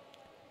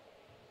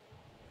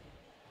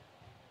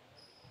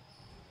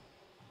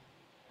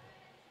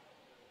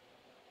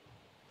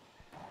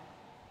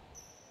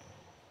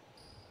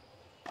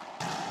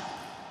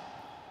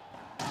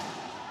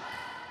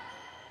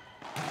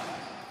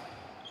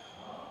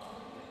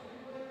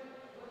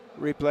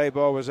 Replay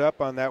ball was up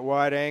on that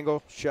wide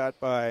angle shot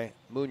by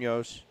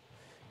Munoz.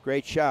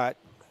 Great shot.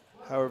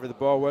 However, the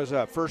ball was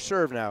up. First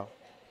serve now.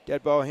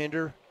 Dead ball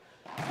hinder.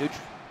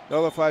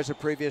 Nullifies the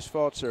previous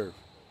fault serve.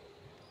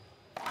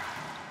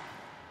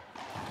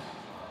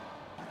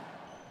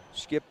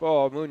 Skip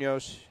ball,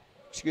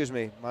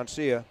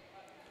 Mancia.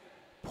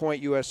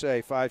 Point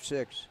USA,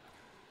 5-6.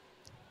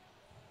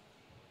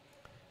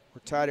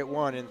 We're tied at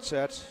 1 in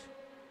sets.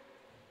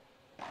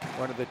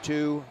 One of the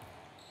two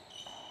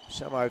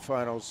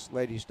semifinals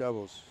ladies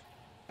doubles.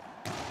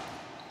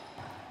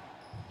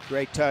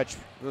 Great touch,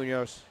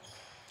 Munoz.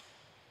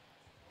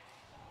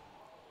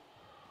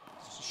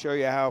 To show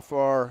you how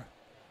far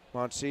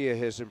Mancia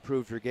has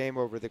improved her game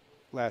over the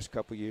last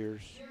couple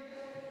years.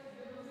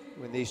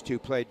 When these two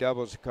played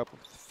doubles a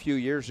few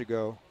years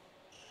ago,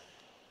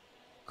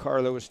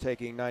 Carla was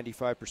taking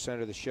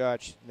 95% of the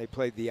shots. And they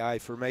played the I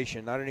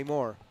formation, not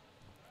anymore.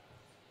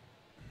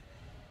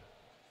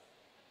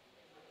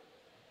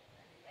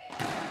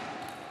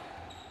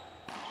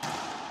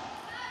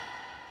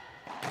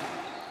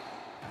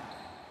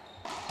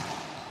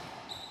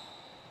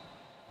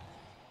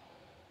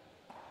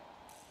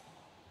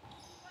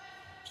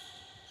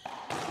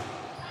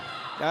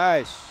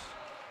 Nice.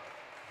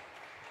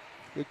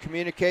 Good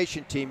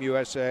communication, Team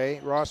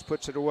USA. Ross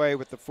puts it away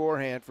with the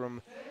forehand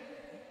from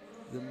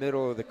the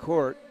middle of the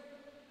court.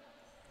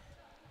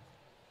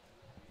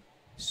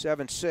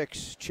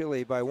 7-6,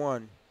 Chile by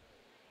 1.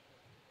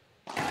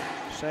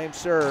 Same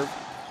serve.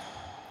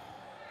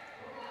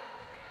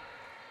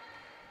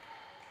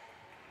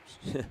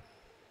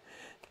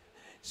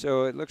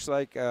 So it looks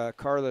like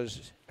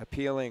Carla's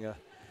appealing a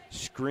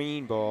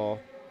screen ball.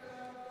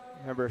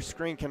 Remember,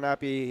 screen cannot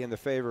be in the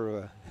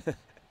favor of,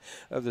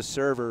 of the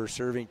server or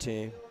serving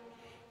team.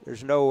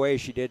 There's no way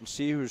she didn't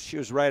see. She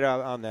was right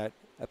out on that.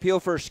 Appeal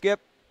for a screen.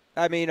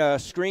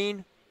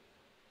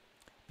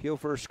 Appeal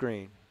for a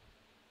screen.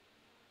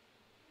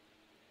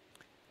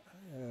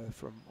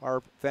 From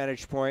our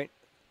vantage point,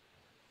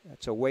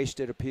 that's a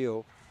wasted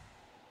appeal.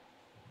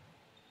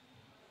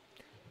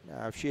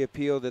 Now, if she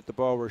appealed that the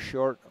ball were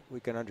short, we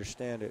can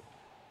understand it.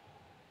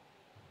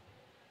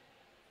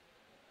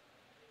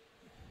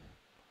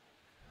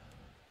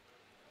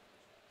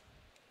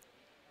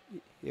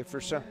 If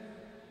for some,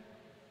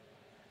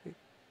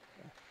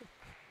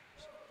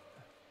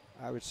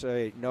 I would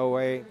say no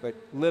way, but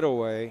little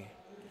way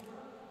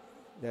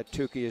that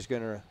Tukey is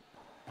going to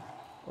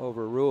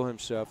overrule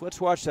himself. Let's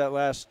watch that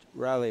last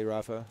rally,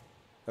 Rafa,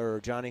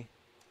 or Johnny.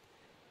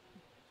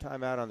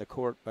 Timeout on the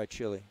court by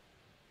Chile.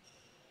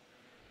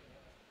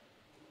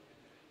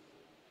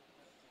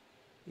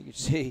 You can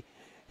see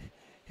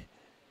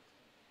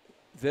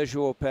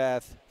visual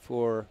path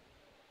for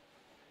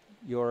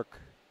York.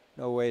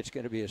 No way it's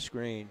going to be a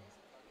screen.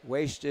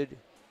 Wasted.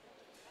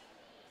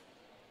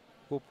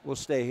 We'll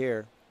stay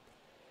here.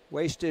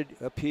 Wasted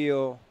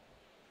appeal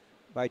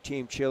by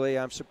Team Chile.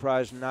 I'm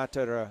surprised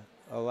Nata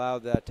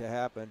allowed that to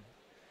happen.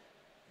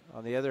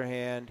 On the other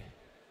hand,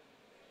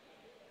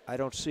 I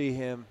don't see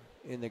him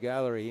in the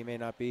gallery. He may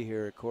not be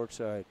here at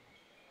courtside.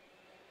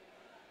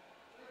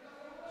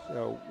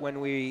 So when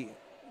we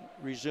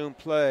resume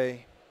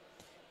play,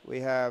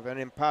 we have an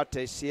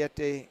empate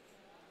 7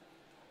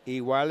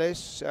 iguales,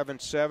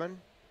 7-7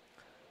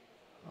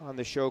 on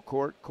the show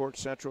court, Court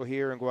Central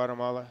here in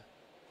Guatemala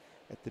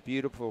at the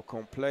beautiful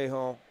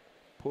Complejo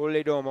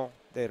Polidomo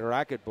de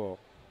Racquetball.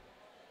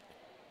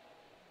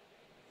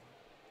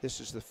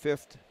 This is the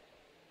 5th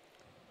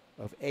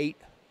of 8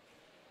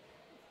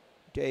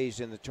 days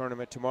in the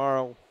tournament.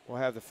 Tomorrow we'll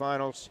have the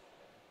finals,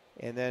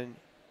 and then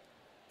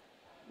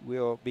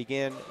we'll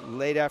begin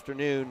late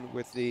afternoon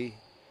with the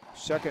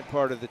second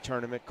part of the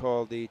tournament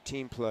called the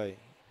team play,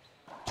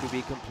 to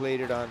be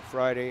completed on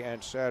Friday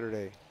and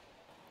Saturday.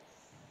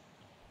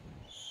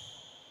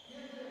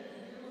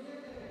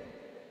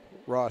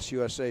 Ross,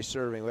 USA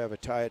serving. We have a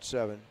tie at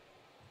 7.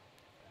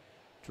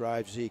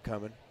 Drive Z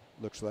coming,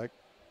 looks like.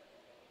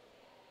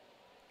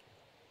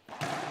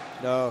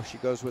 No, she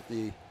goes with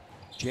the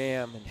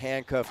jam and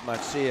handcuff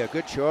Montoya.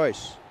 Good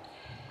choice.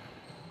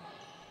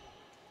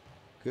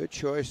 Good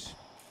choice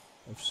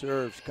of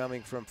serves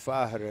coming from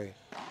Fajre.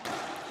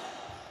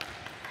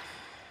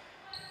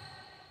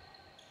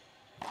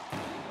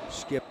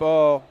 Skip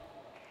ball.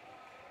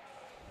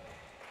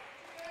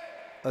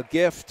 A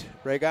gift,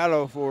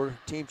 regalo for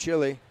Team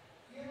Chile.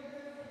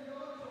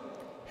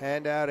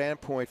 Handout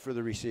and point for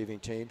the receiving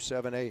team,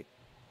 7-8.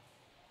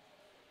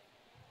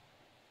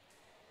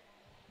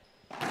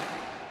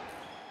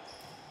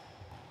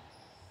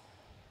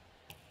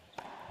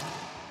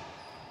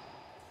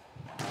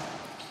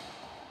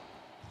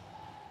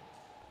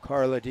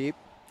 Carla deep.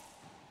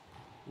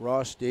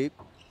 Ross deep.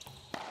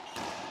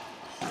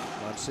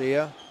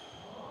 Montoya.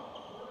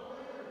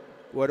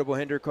 What will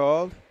Hinder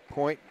called?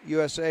 Point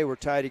USA. We're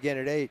tied again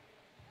at 8.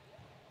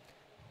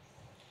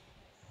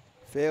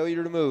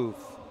 Failure to move.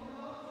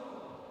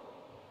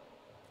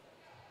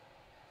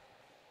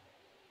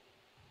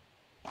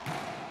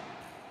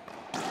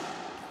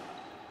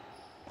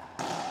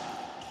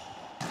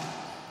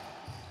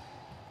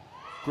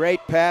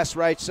 Great pass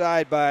right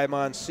side by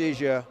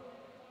Montoya.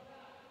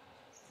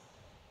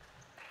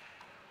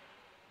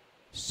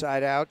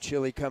 Side out,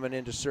 Chile coming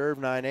in to serve,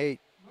 9-8.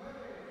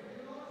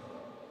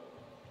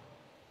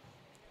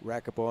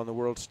 Racquetball on the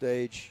world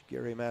stage.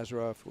 Gary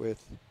Mazeroff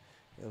with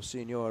El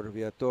Señor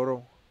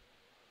Villatoro.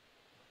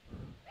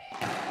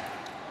 You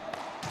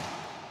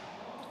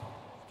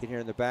can hear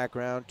in the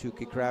background,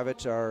 Tuki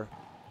Kravitz, our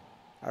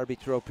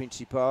arbitro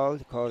principal,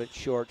 called it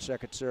short,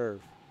 second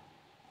serve.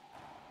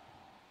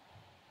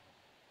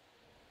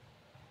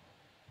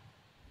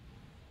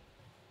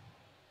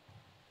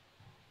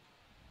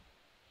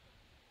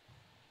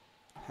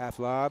 Half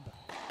lob.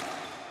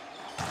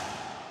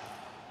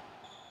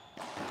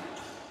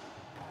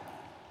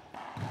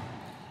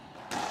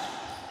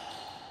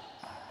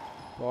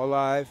 Ball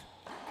live.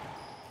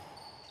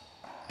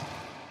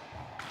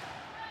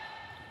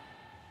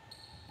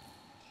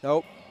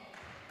 Nope.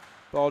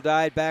 Ball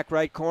died back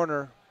right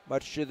corner,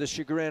 much to the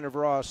chagrin of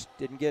Ross.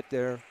 Didn't get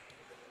there.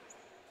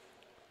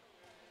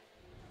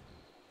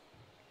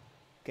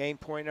 Game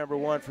point number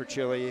 1 for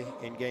Chile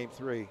in game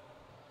 3.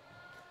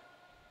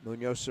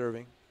 Munoz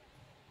serving.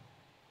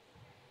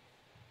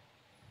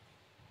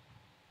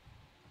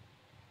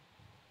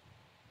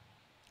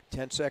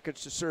 10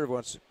 seconds to serve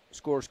once the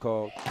score's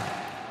called.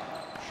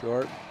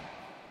 Short.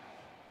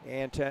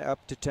 And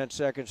up to 10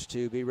 seconds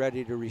to be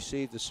ready to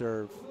receive the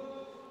serve.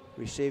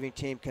 Receiving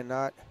team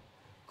cannot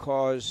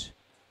cause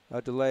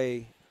a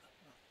delay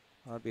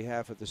on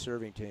behalf of the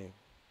serving team.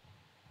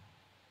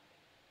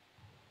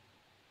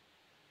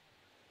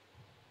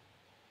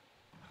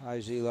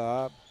 High Z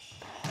lob.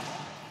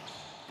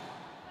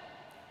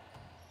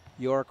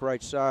 York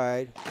right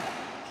side.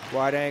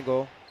 Wide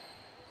angle.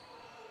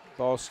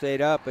 Ball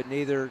stayed up, but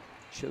neither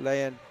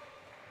Chilean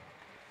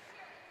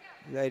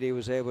lady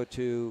was able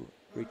to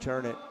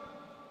return it.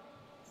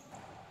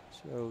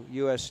 So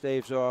U.S.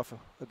 staves off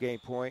a game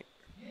point.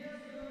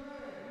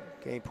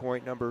 Game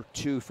point number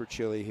 2 for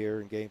Chile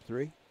here in game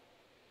 3.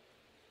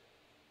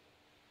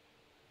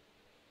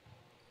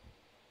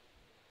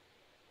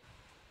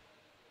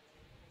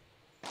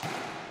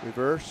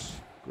 Reverse,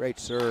 great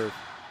serve.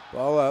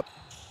 Ball up.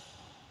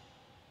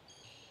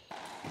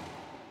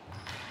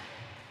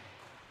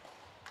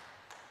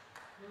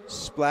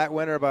 Splat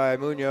winner by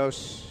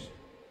Munoz.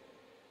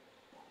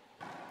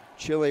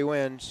 Chile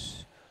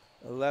wins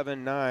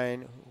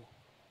 11-9.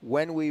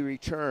 When we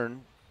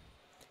return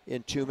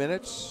in 2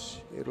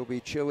 minutes, it'll be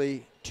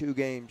Chile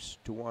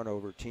 2-1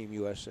 over Team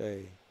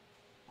USA.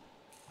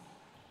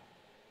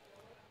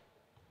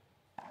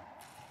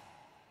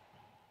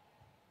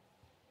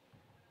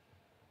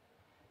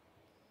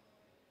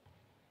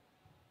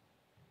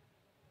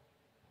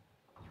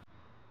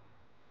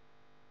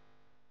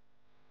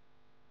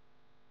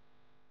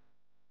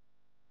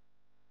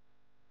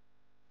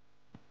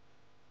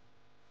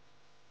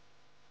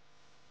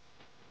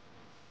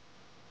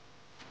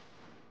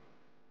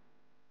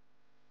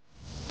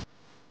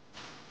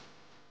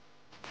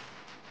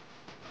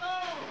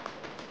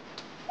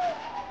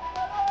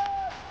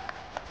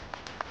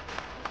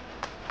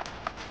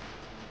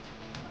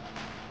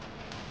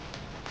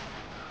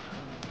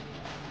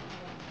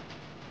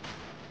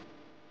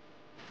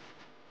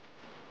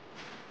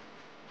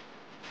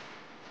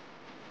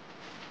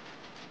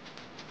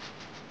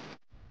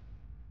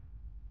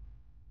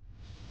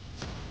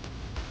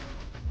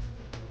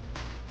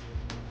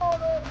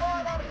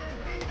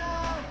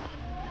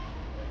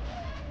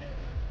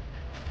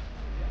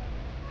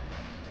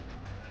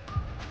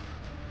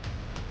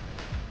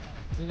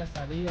 Y la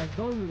salida, el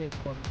doble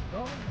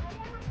control.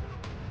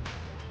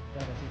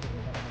 Claro, sí se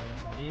prepara para la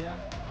salida.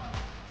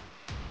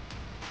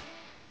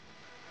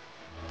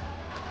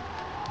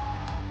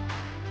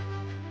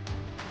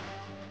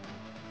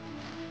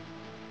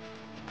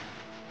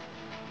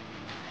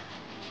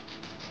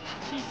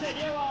 Y se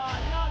lleva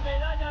la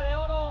medalla de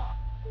oro.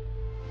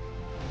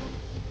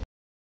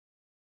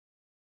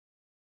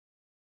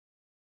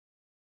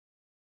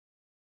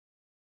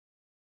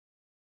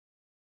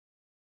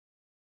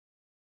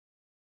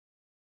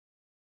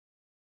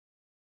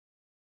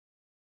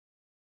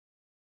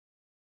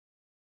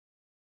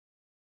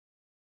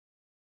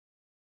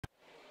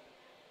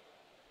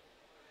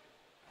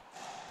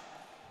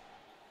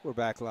 We're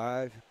back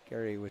live.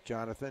 Gary with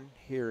Jonathan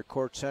here at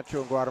Court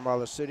Central in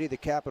Guatemala City, the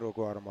capital of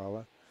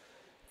Guatemala.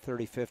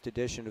 35th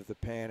edition of the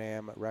Pan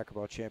Am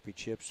Racquetball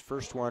Championships.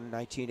 First one,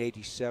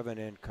 1987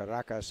 in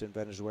Caracas in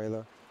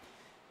Venezuela.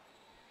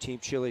 Team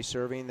Chile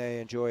serving.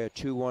 They enjoy a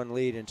 2-1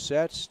 lead in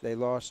sets. They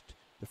lost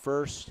the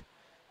first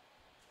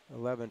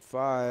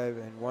 11-5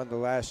 and won the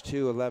last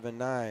two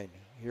 11-9.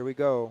 Here we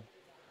go.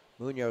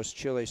 Munoz,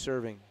 Chile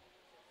serving.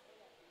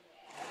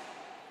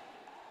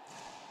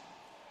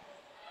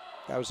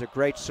 That was a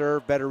great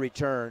serve, better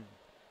return.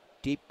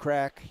 Deep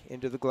crack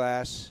into the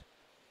glass.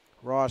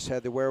 Ross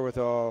had the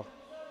wherewithal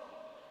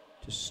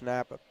to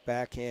snap a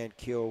backhand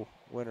kill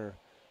winner.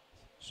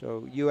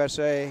 So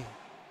USA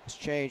has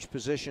changed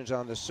positions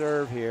on the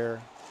serve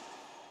here.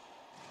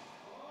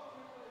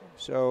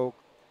 So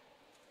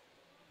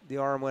the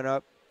arm went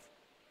up,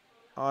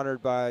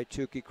 honored by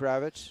Tuki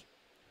Kravitz.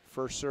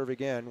 First serve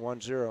again,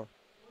 1-0.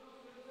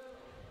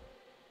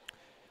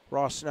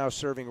 Ross now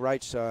serving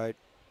right side.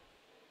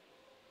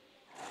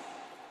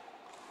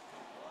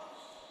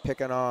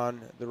 Picking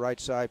on the right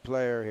side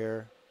player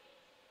here.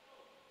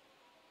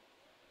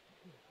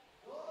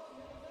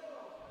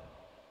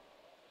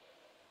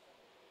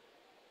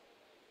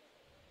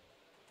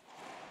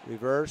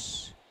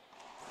 Reverse.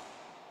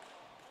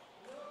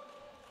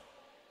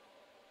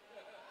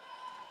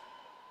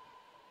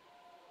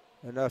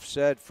 Enough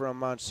said from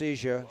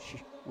Mancilla.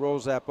 She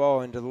rolls that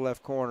ball into the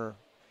left corner.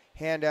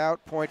 Hand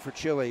out, point for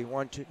Chile,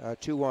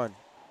 2-1.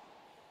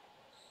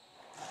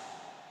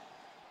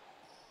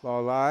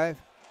 Ball live.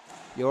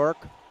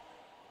 York,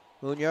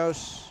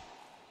 Munoz,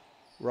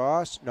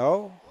 Ross,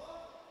 no.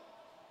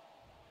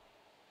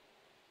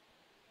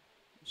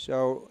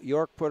 So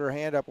York put her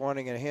hand up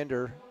wanting a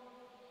hinder.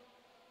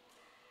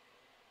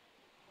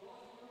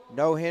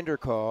 No hinder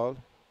called.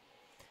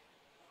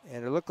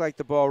 And it looked like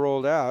the ball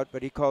rolled out,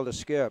 but he called a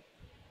skip.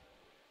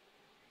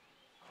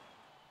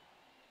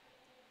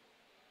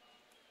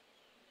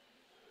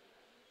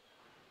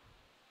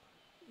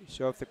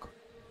 So if the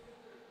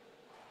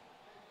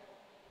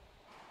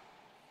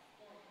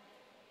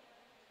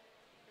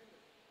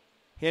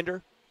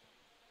hinder.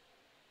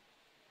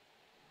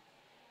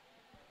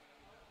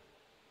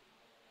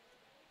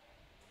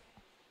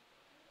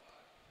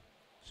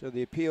 So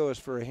the appeal is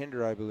for a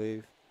hinder, I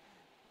believe.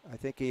 I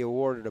think he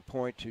awarded a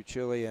point to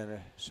Chile and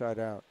a side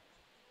out.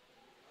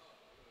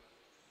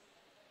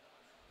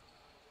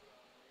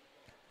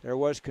 There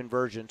was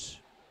convergence.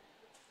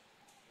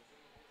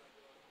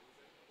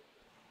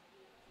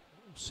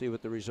 We'll see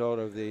what the result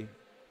of the...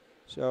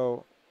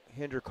 So,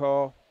 hinder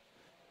call.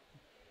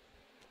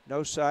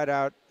 No side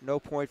out, no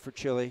point for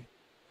Chile.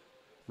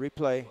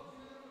 Replay.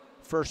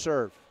 First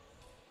serve.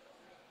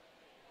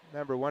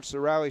 Remember, once the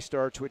rally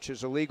starts, which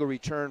is a legal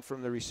return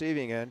from the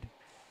receiving end,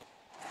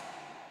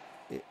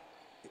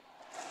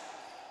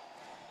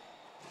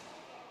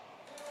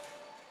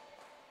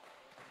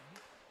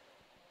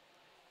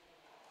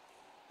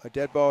 a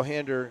dead ball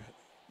hinder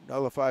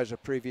nullifies a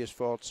previous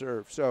fault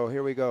serve. So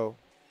here we go.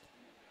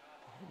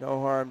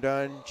 No harm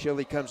done.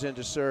 Chile comes in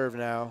to serve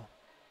now.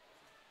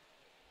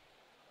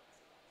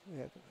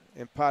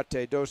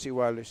 Empate, 2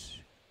 iguales.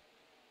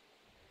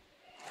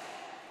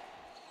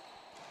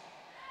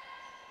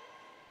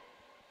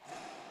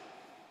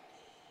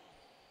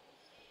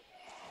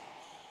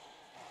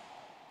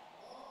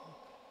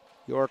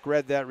 York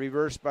read that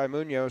reverse by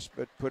Munoz,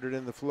 but put it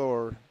in the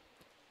floor.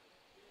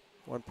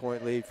 1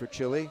 point lead for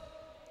Chile.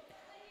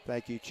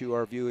 Thank you to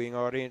our viewing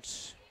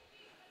audience.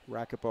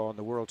 Racquetball on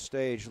the world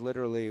stage.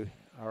 Literally,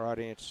 our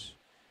audience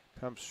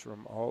comes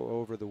from all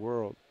over the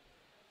world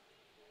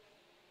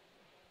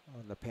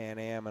on the Pan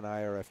Am and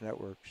IRF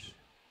networks.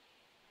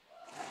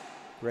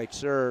 Great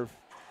serve.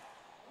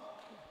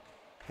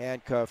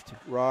 Handcuffed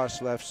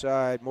Ross left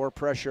side. More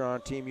pressure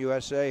on Team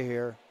USA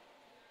here.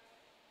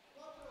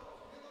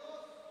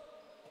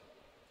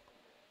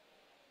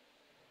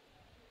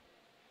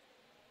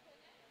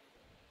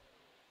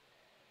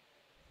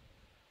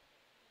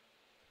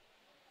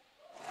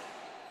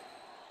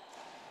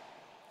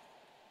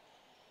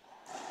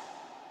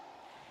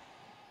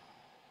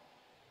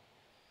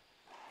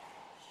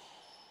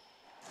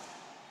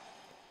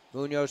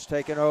 Munoz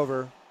taking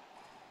over.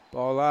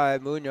 Ball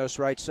live. Munoz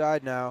right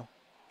side now.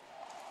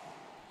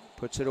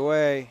 Puts it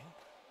away.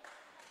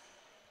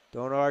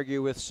 Don't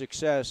argue with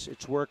success.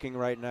 It's working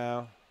right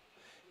now.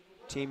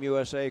 Team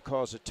USA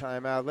calls a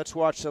timeout. Let's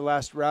watch the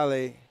last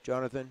rally,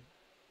 Jonathan.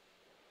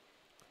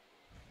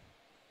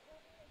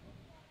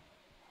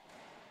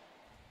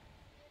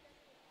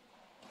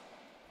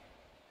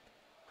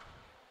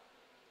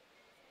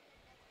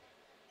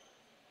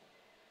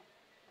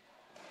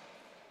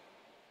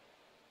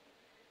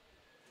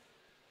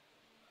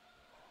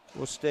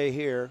 We'll stay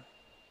here.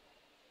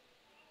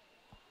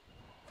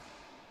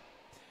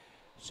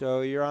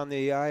 So you're on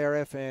the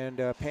IRF and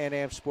Pan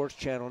Am Sports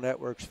Channel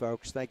networks,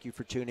 folks. Thank you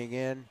for tuning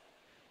in.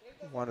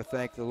 I want to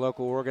thank the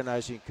local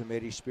organizing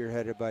committee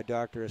spearheaded by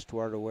Dr.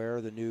 Estuardo Ware,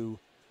 the new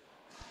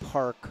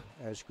park,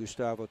 as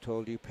Gustavo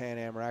told you, Pan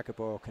Am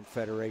Racquetball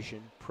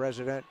Confederation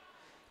president.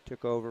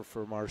 Took over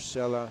for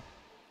Marcelo.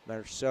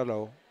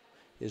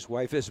 His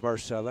wife is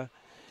Marcela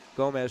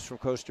Gomez from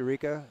Costa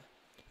Rica,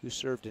 who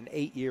served an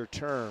 8-year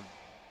term.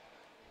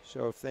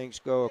 So if things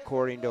go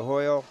according to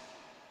Hoyle,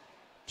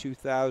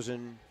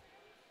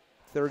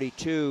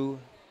 2032,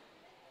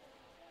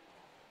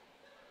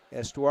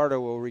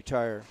 Estuardo will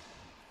retire.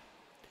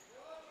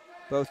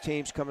 Both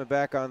teams coming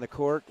back on the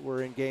court.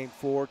 We're in game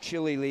 4.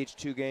 Chile leads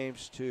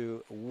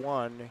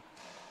 2-1,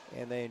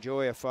 and they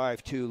enjoy a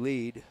 5-2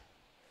 lead.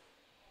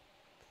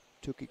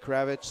 Tuki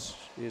Kravitz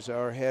is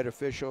our head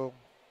official,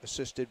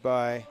 assisted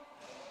by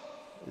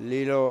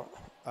Lilo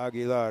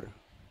Aguilar.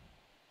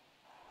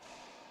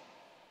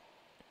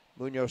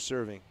 Munoz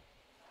serving.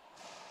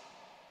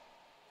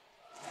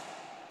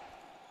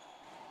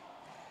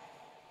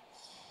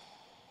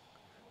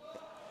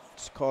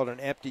 It's called an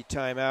empty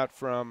timeout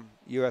from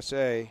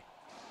USA.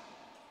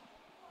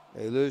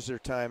 They lose their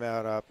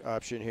timeout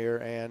option here,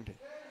 and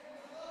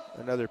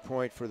another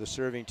point for the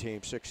serving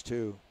team,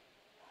 6-2.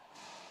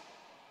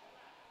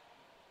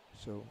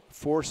 So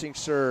forcing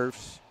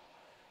serves,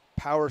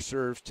 power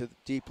serves to the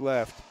deep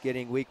left,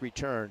 getting weak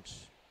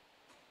returns.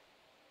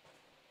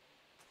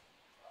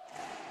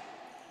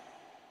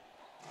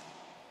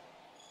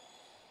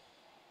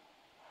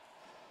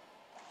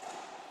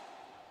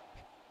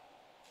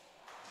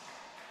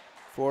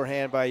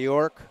 Forehand by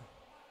York.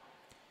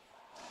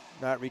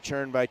 Not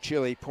returned by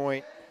Chile.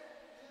 Point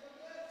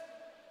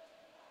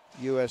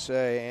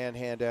USA and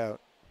hand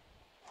out.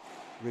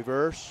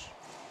 Reverse.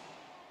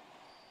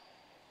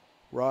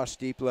 Ross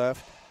deep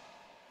left.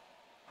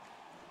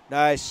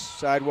 Nice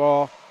side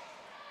wall.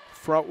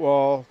 Front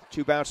wall.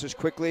 2 bounces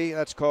quickly.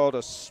 That's called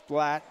a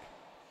splat.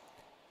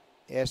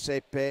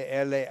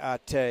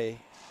 S-A-P-L-A-T.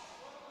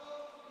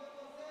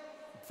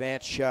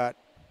 Advanced shot.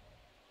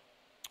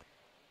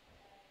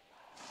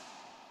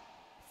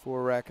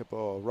 For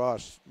racquetball.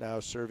 Ross now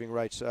serving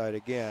right side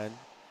again.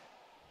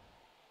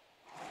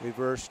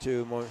 Reverse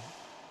to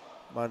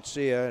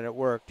Montoya, and it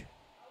worked.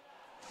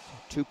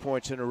 2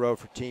 points in a row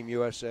for Team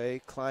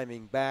USA,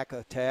 climbing back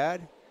a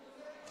tad.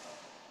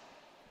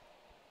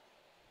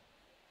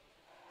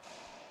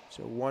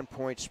 So 1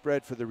 point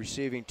spread for the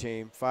receiving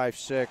team,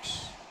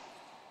 5-6.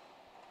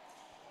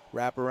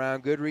 Wrap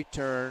around, good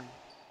return.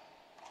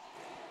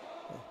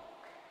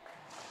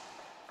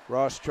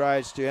 Ross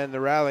tries to end the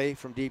rally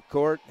from deep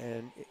court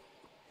and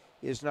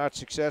is not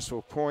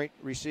successful. Point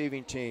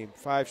receiving team,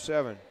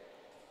 5-7.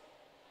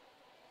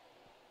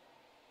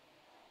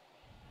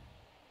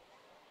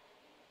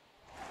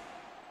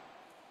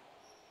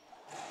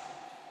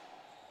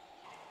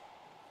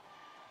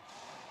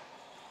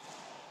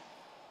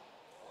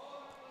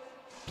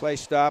 Play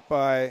stop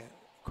by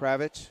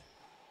Kravitz.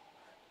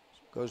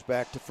 Goes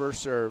back to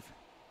first serve.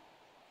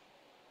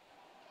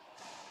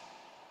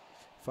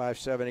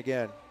 5-7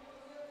 again.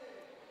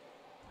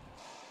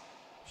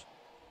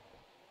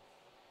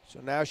 So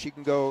now she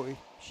can go,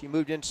 she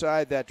moved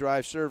inside that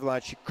drive serve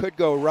line. She could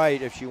go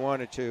right if she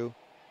wanted to.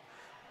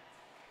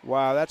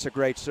 Wow, that's a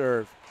great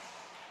serve.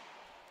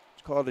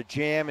 It's called a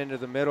jam into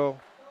the middle.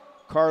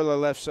 Carla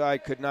left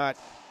side could not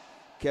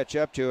catch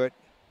up to it.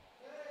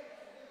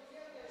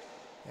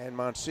 And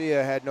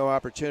Montoya had no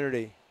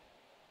opportunity.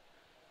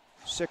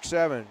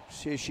 6-7.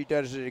 See if she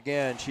does it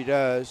again. She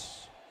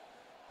does.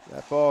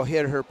 That ball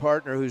hit her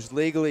partner, who's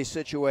legally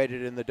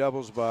situated in the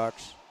doubles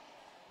box.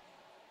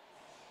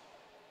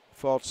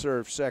 Fault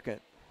serve, second.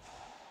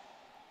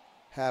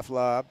 Half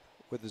lob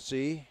with a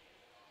Z.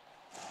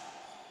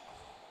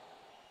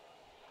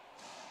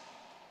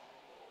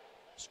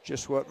 It's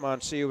just what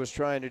Montoya was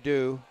trying to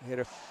do. Hit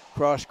a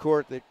cross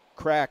court that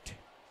cracked.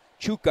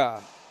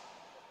 Chuka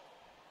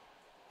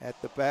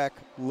at the back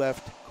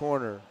left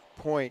corner.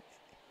 Point.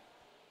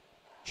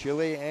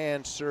 Chile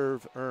and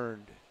serve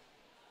earned.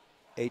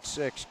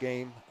 8-6,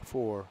 game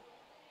 4.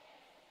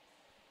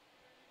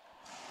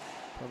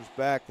 Comes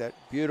back, that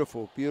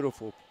beautiful,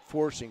 beautiful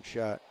forcing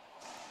shot.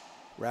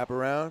 Wrap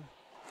around.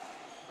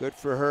 Good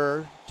for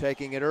her.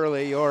 Taking it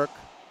early, York.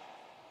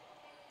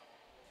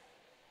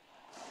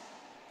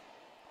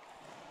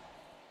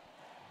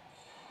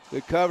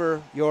 Good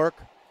cover, York.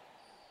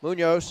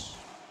 Munoz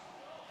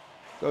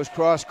goes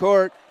cross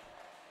court.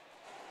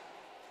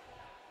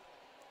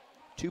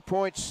 2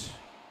 points,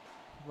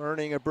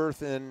 earning a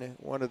berth in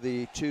one of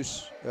the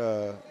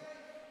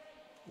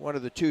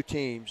two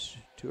teams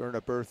to earn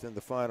a berth in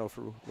the final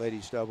for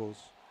ladies doubles.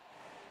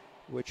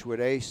 which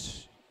would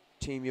ace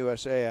Team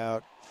USA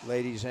out,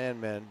 ladies and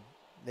men.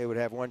 They would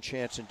have one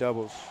chance in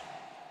doubles.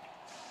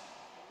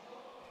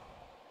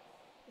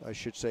 I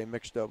should say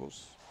mixed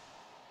doubles.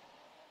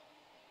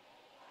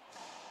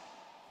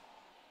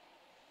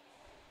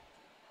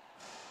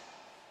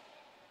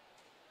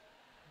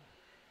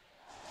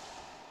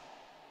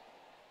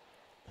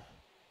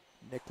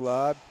 Nick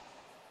lob,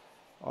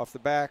 off the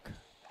back,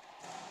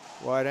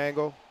 wide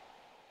angle.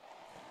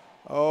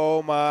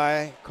 Oh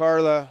my,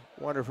 Carla,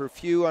 one of her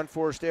few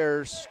unforced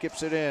errors,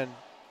 skips it in.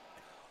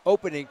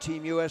 Opening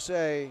Team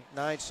USA,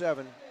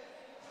 9-7.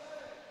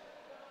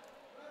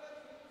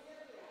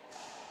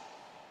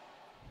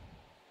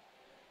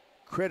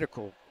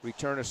 Critical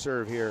return of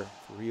serve here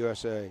for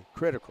USA,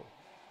 critical.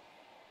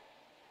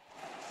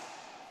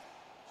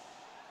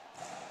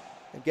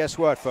 And guess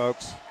what,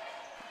 folks?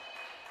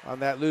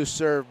 On that loose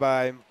serve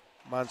by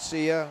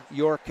Montoya,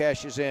 York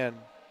cashes in.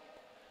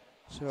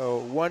 So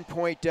 1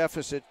 point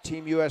deficit,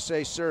 Team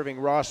USA serving,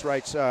 Ross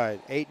right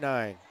side,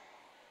 8-9.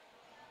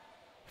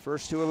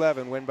 First to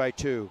 11, win by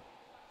 2.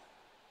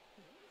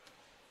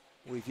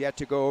 We've yet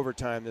to go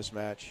overtime this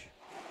match.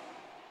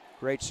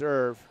 Great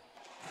serve,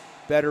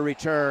 better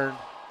return.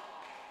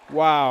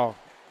 Wow,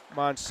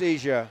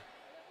 Montoya.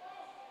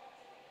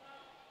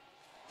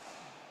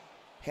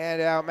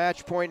 Hand out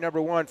match point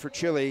number 1 for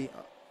Chile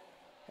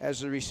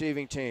as the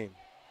receiving team.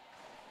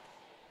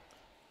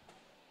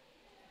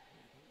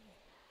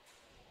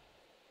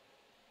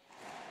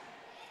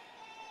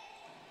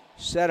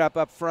 Set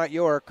up front,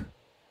 York.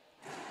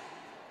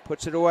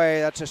 Puts it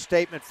away, that's a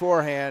statement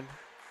forehand.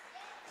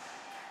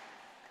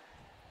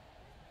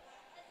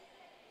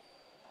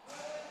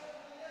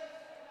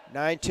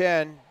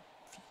 (9-10).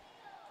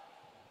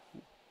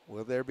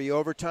 Will there be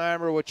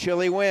overtime or will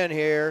Chile win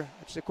here?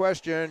 That's the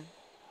question.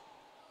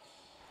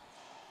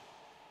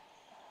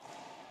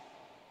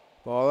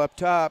 Ball up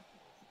top.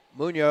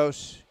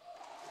 Munoz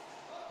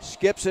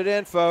skips it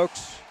in,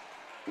 folks.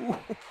 Ooh.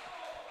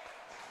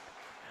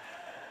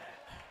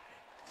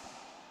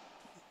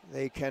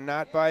 They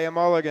cannot buy a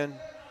mulligan.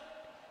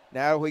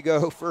 Now we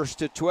go first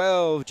to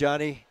 12,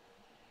 Johnny.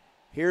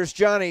 Here's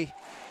Johnny.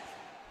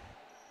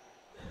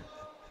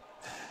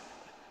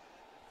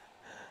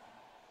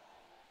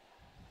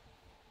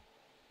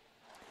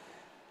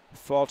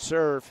 Fault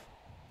serve.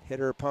 Hit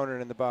her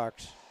opponent in the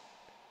box.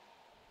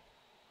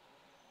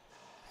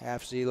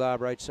 Half Z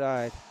lob right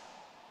side.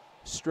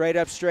 Straight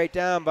up, straight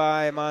down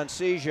by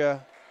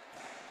Montoya.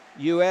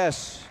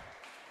 U.S.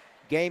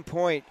 game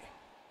point.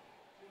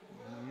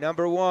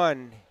 Number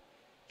 1.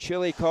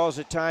 Chile calls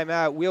a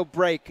timeout. We'll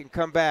break and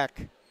come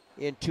back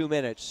in 2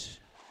 minutes.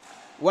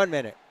 1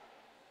 minute.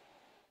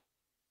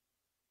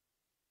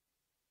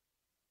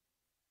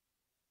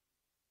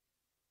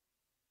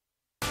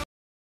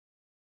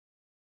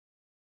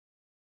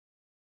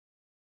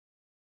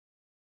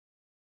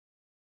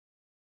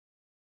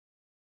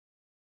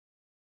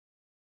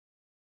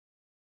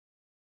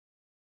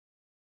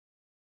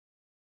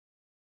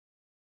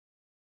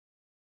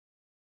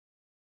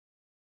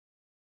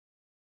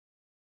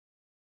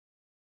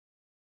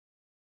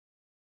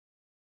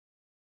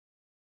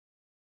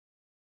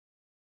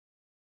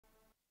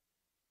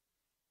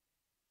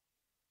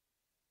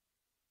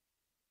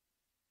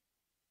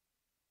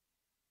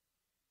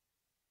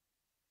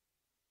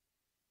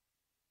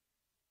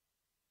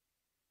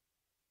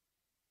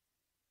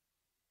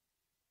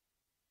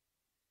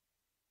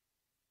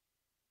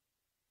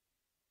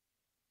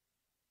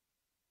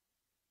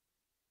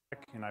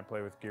 And I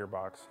play with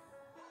Gearbox.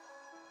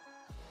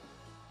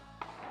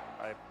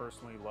 I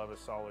personally love a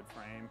solid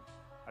frame.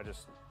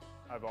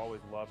 I've always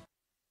loved.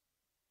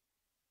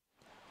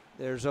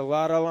 There's a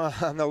lot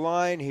on the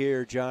line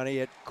here, Johnny,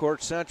 at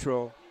Court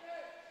Central.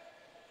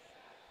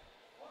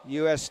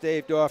 U.S.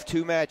 staved off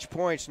 2 match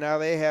points. Now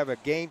they have a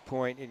game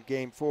point in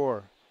game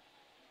 4.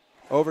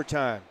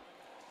 Overtime.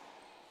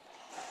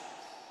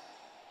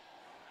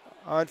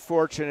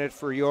 Unfortunate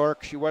for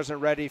York. She wasn't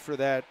ready for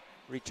that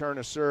return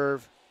of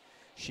serve.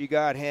 She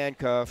got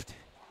handcuffed.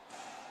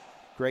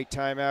 Great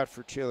timeout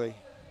for Chile.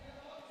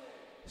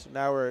 So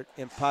now we're at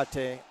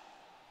empate.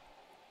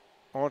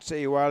 11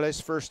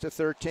 iguales, first to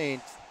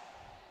 13th.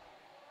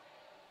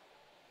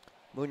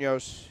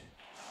 Munoz.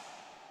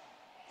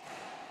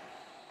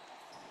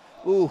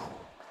 Ooh.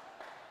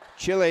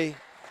 Chile,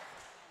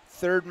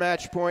 3rd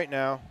match point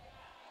now.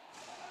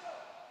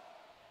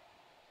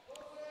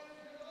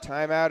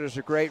 Timeout is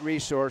a great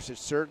resource. It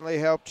certainly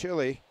helped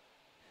Chile.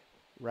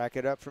 Rack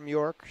it up from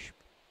York.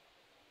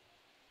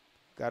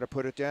 Got to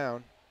put it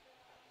down.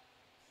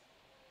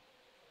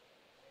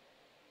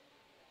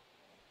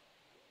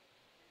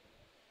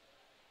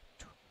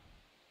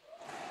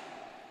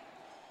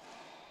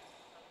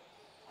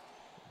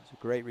 It's a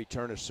great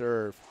return of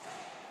serve.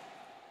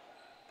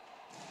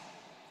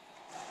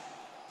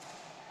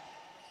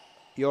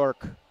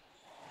 York.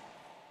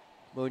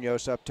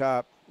 Munoz up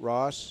top.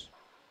 Ross.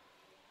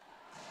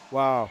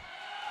 Wow.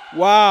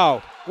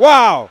 Wow.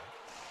 Wow.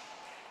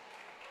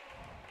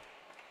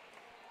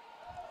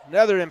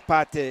 Another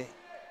empate.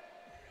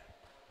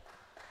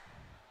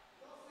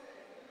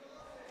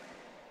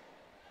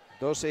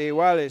 12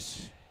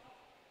 iguales.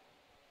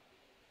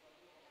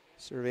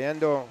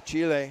 Sirviendo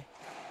Chile.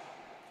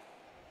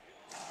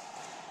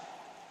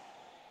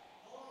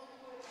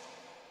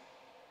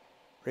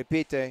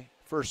 Repite,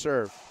 first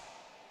serve.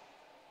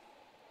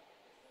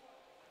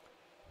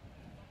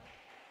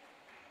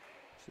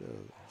 So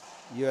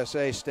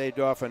USA staved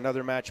off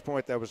another match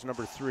point. That was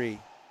number 3.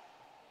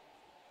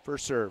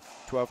 First serve,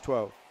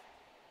 12-12.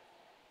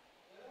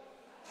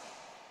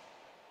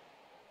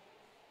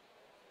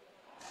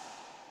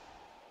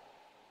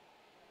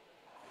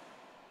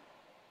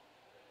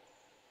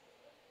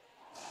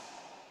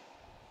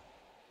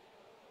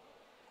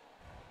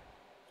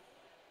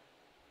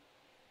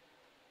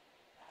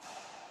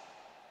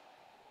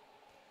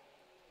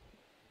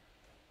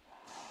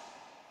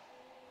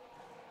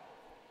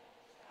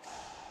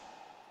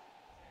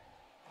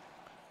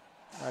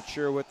 Not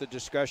sure what the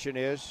discussion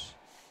is.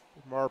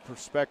 From our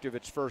perspective,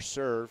 it's first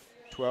serve,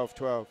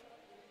 12-12.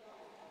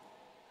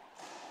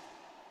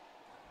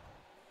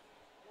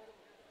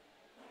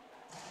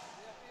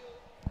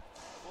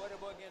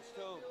 Avoidable against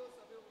whom?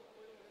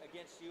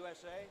 Against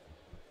USA?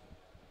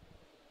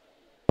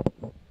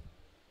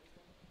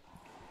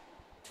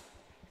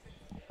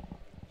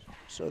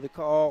 So the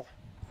call,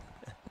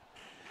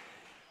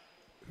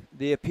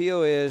 the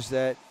appeal is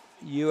that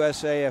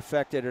USA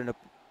affected an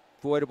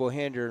avoidable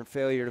hinder and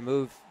failure to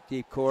move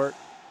deep court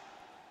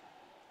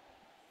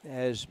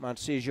as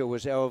Montoya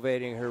was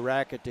elevating her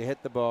racket to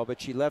hit the ball,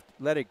 but she let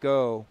it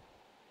go,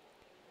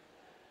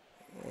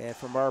 and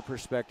from our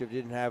perspective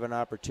didn't have an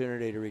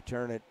opportunity to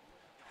return it.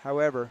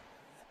 However,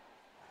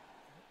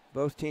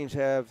 both teams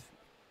have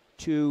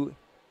dos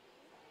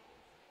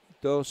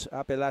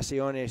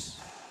apelaciones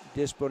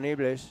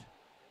disponibles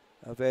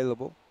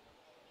available,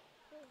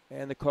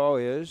 and the call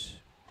is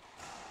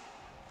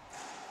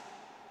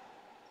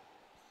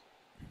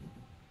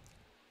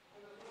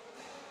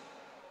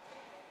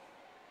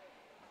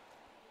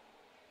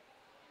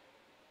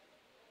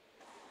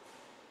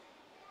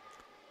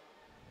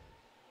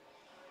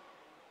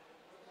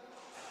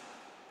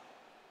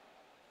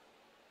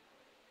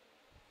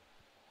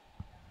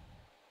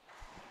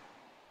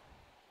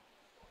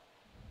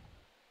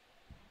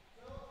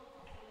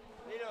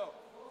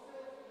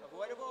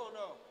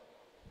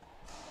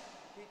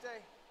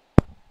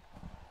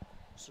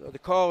so the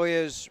call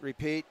is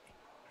repeat.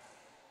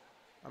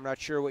 I'm not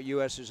sure what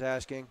U.S. is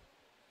asking.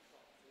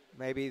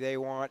 Maybe they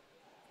want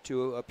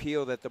to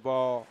appeal that the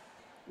ball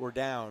were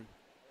down,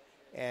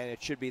 and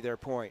it should be their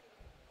point.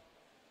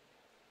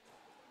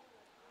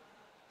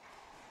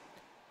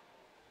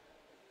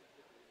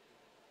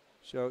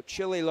 So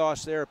Chile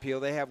lost their appeal.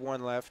 They have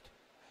one left.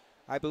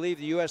 I believe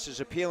the U.S. is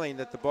appealing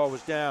that the ball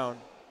was down.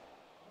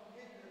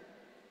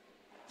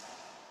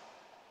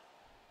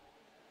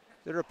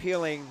 They're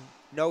appealing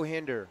no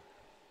hinder.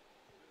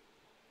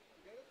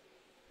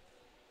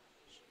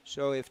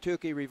 So if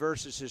Tukey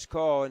reverses his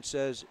call and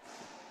says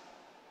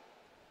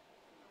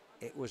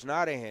it was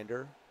not a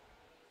hinder,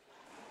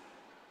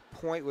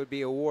 point would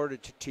be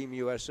awarded to Team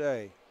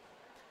USA,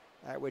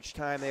 at which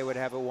time they would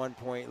have a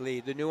 1-point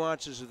lead. The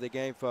nuances of the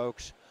game,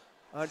 folks,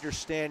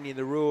 understanding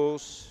the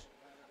rules,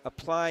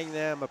 applying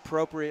them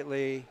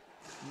appropriately,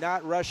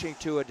 not rushing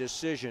to a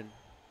decision,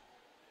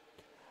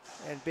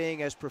 and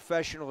being as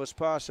professional as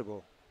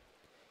possible.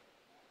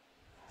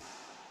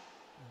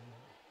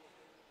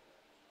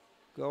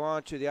 Go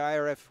on to the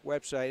IRF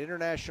website,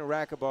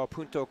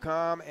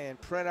 internationalracquetball.com, and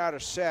print out a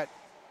set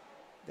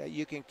that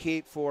you can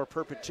keep for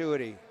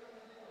perpetuity.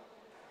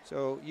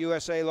 So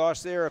USA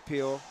lost their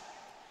appeal.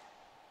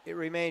 It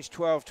remains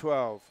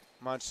 12-12.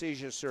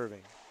 Montoya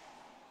serving.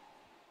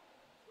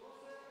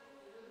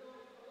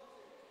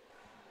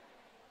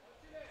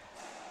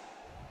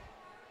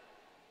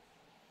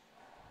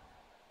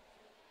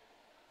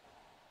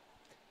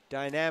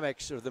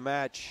 Dynamics of the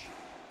match.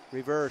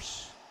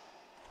 Reverse.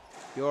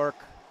 York.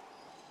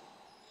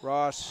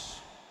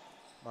 Ross,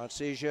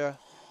 Montoya,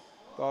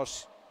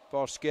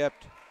 ball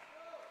skipped.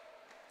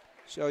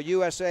 So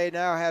USA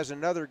now has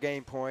another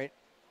game point.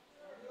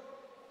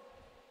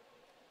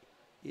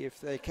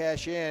 If they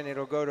cash in,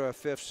 it'll go to a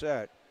 5th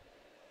set.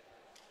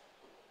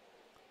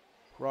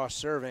 Ross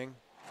serving,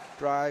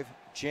 drive,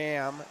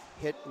 jam,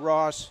 hit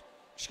Ross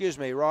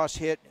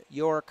hit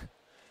York,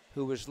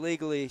 who was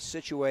legally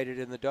situated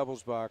in the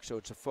doubles box, so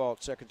it's a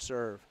fault, second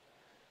serve.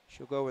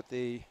 She'll go with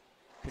the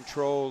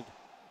controlled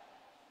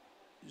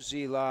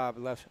Z lob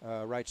left,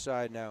 right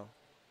side now.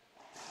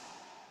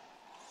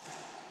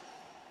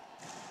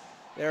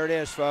 There it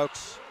is,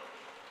 folks.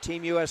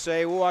 Team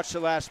USA. We'll watch the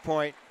last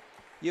point.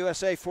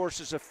 USA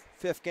forces a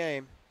 5th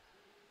game.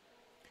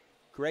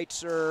 Great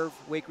serve,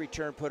 weak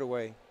return, put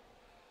away.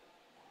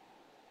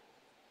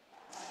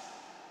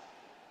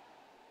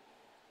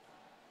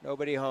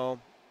 Nobody home.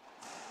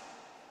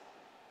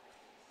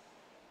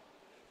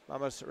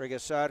 Vamos a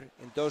regresar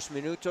en 2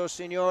 minutos,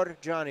 señor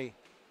Johnny.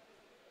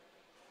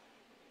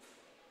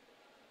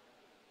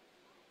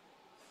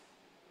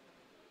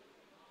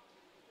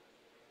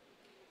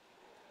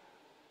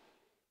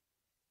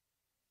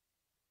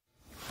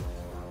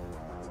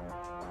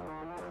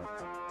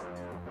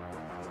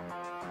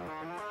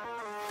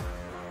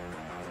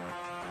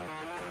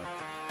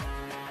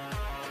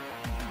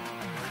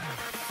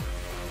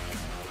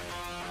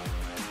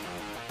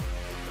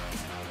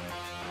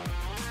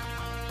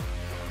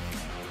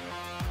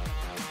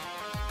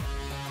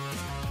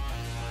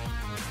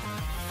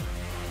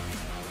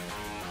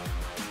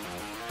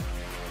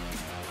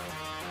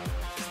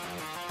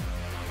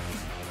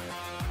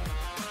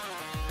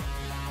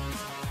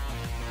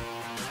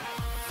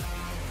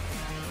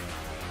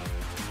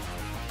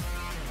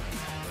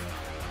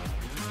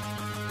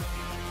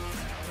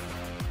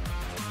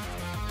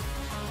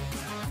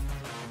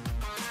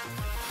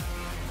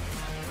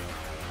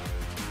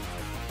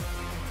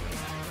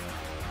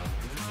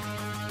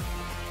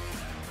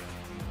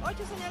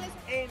 8 señales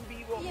en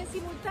vivo y en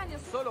simultáneo.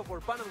 Solo por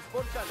Panam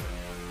Sport Channel.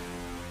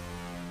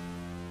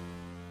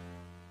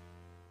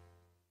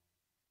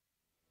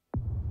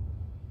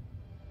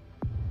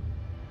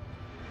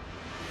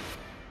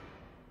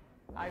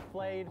 I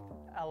played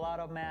a lot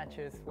of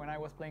matches when I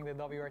was playing the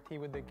WRT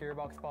with the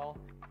gearbox ball.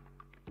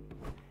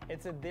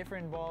 It's a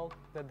different ball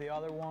than the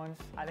other ones.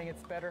 I think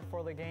it's better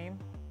for the game.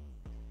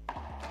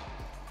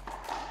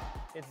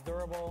 It's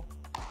durable.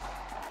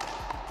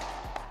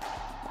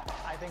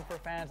 I think for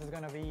fans it's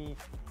going to be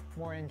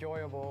more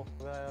enjoyable.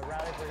 The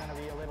rallies are going to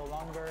be a little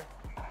longer,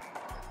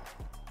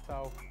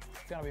 so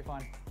it's going to be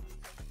fun.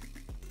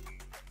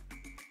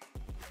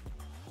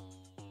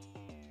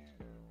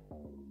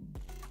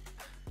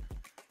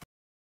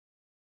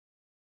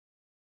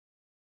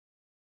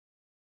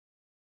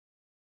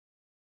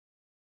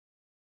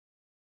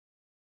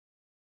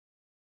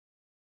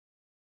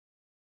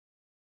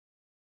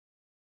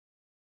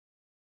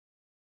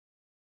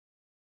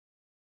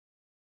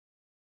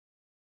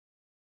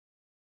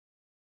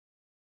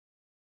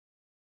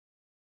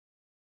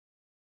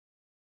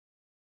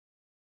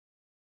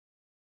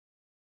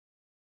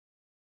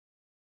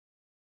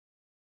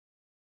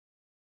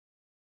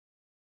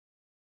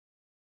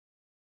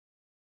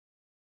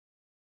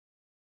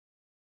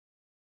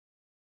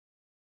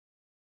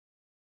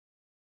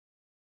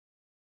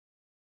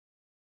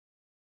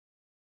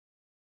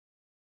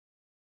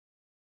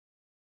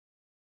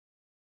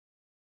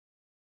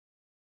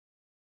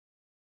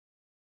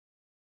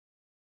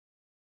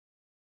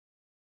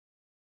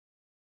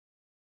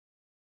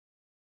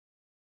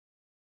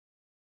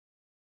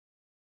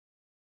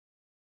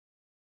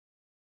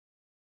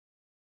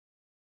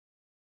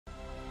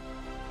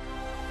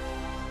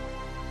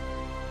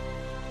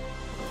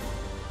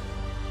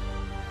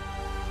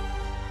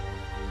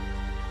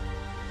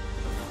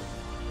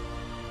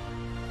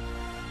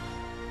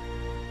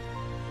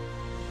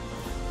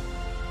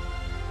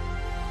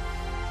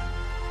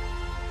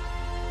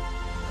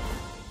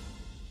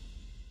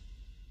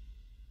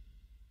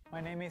 My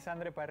name is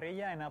Andre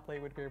Parrilla and I play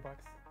with Gearbox.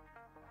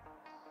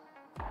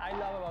 I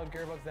love about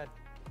Gearbox that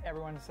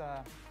everyone's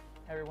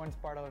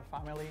part of the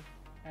family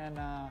and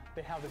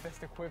they have the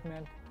best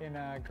equipment in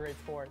a great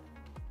sport.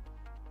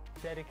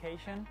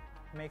 Dedication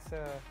makes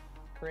a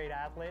great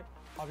athlete,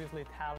 obviously talent.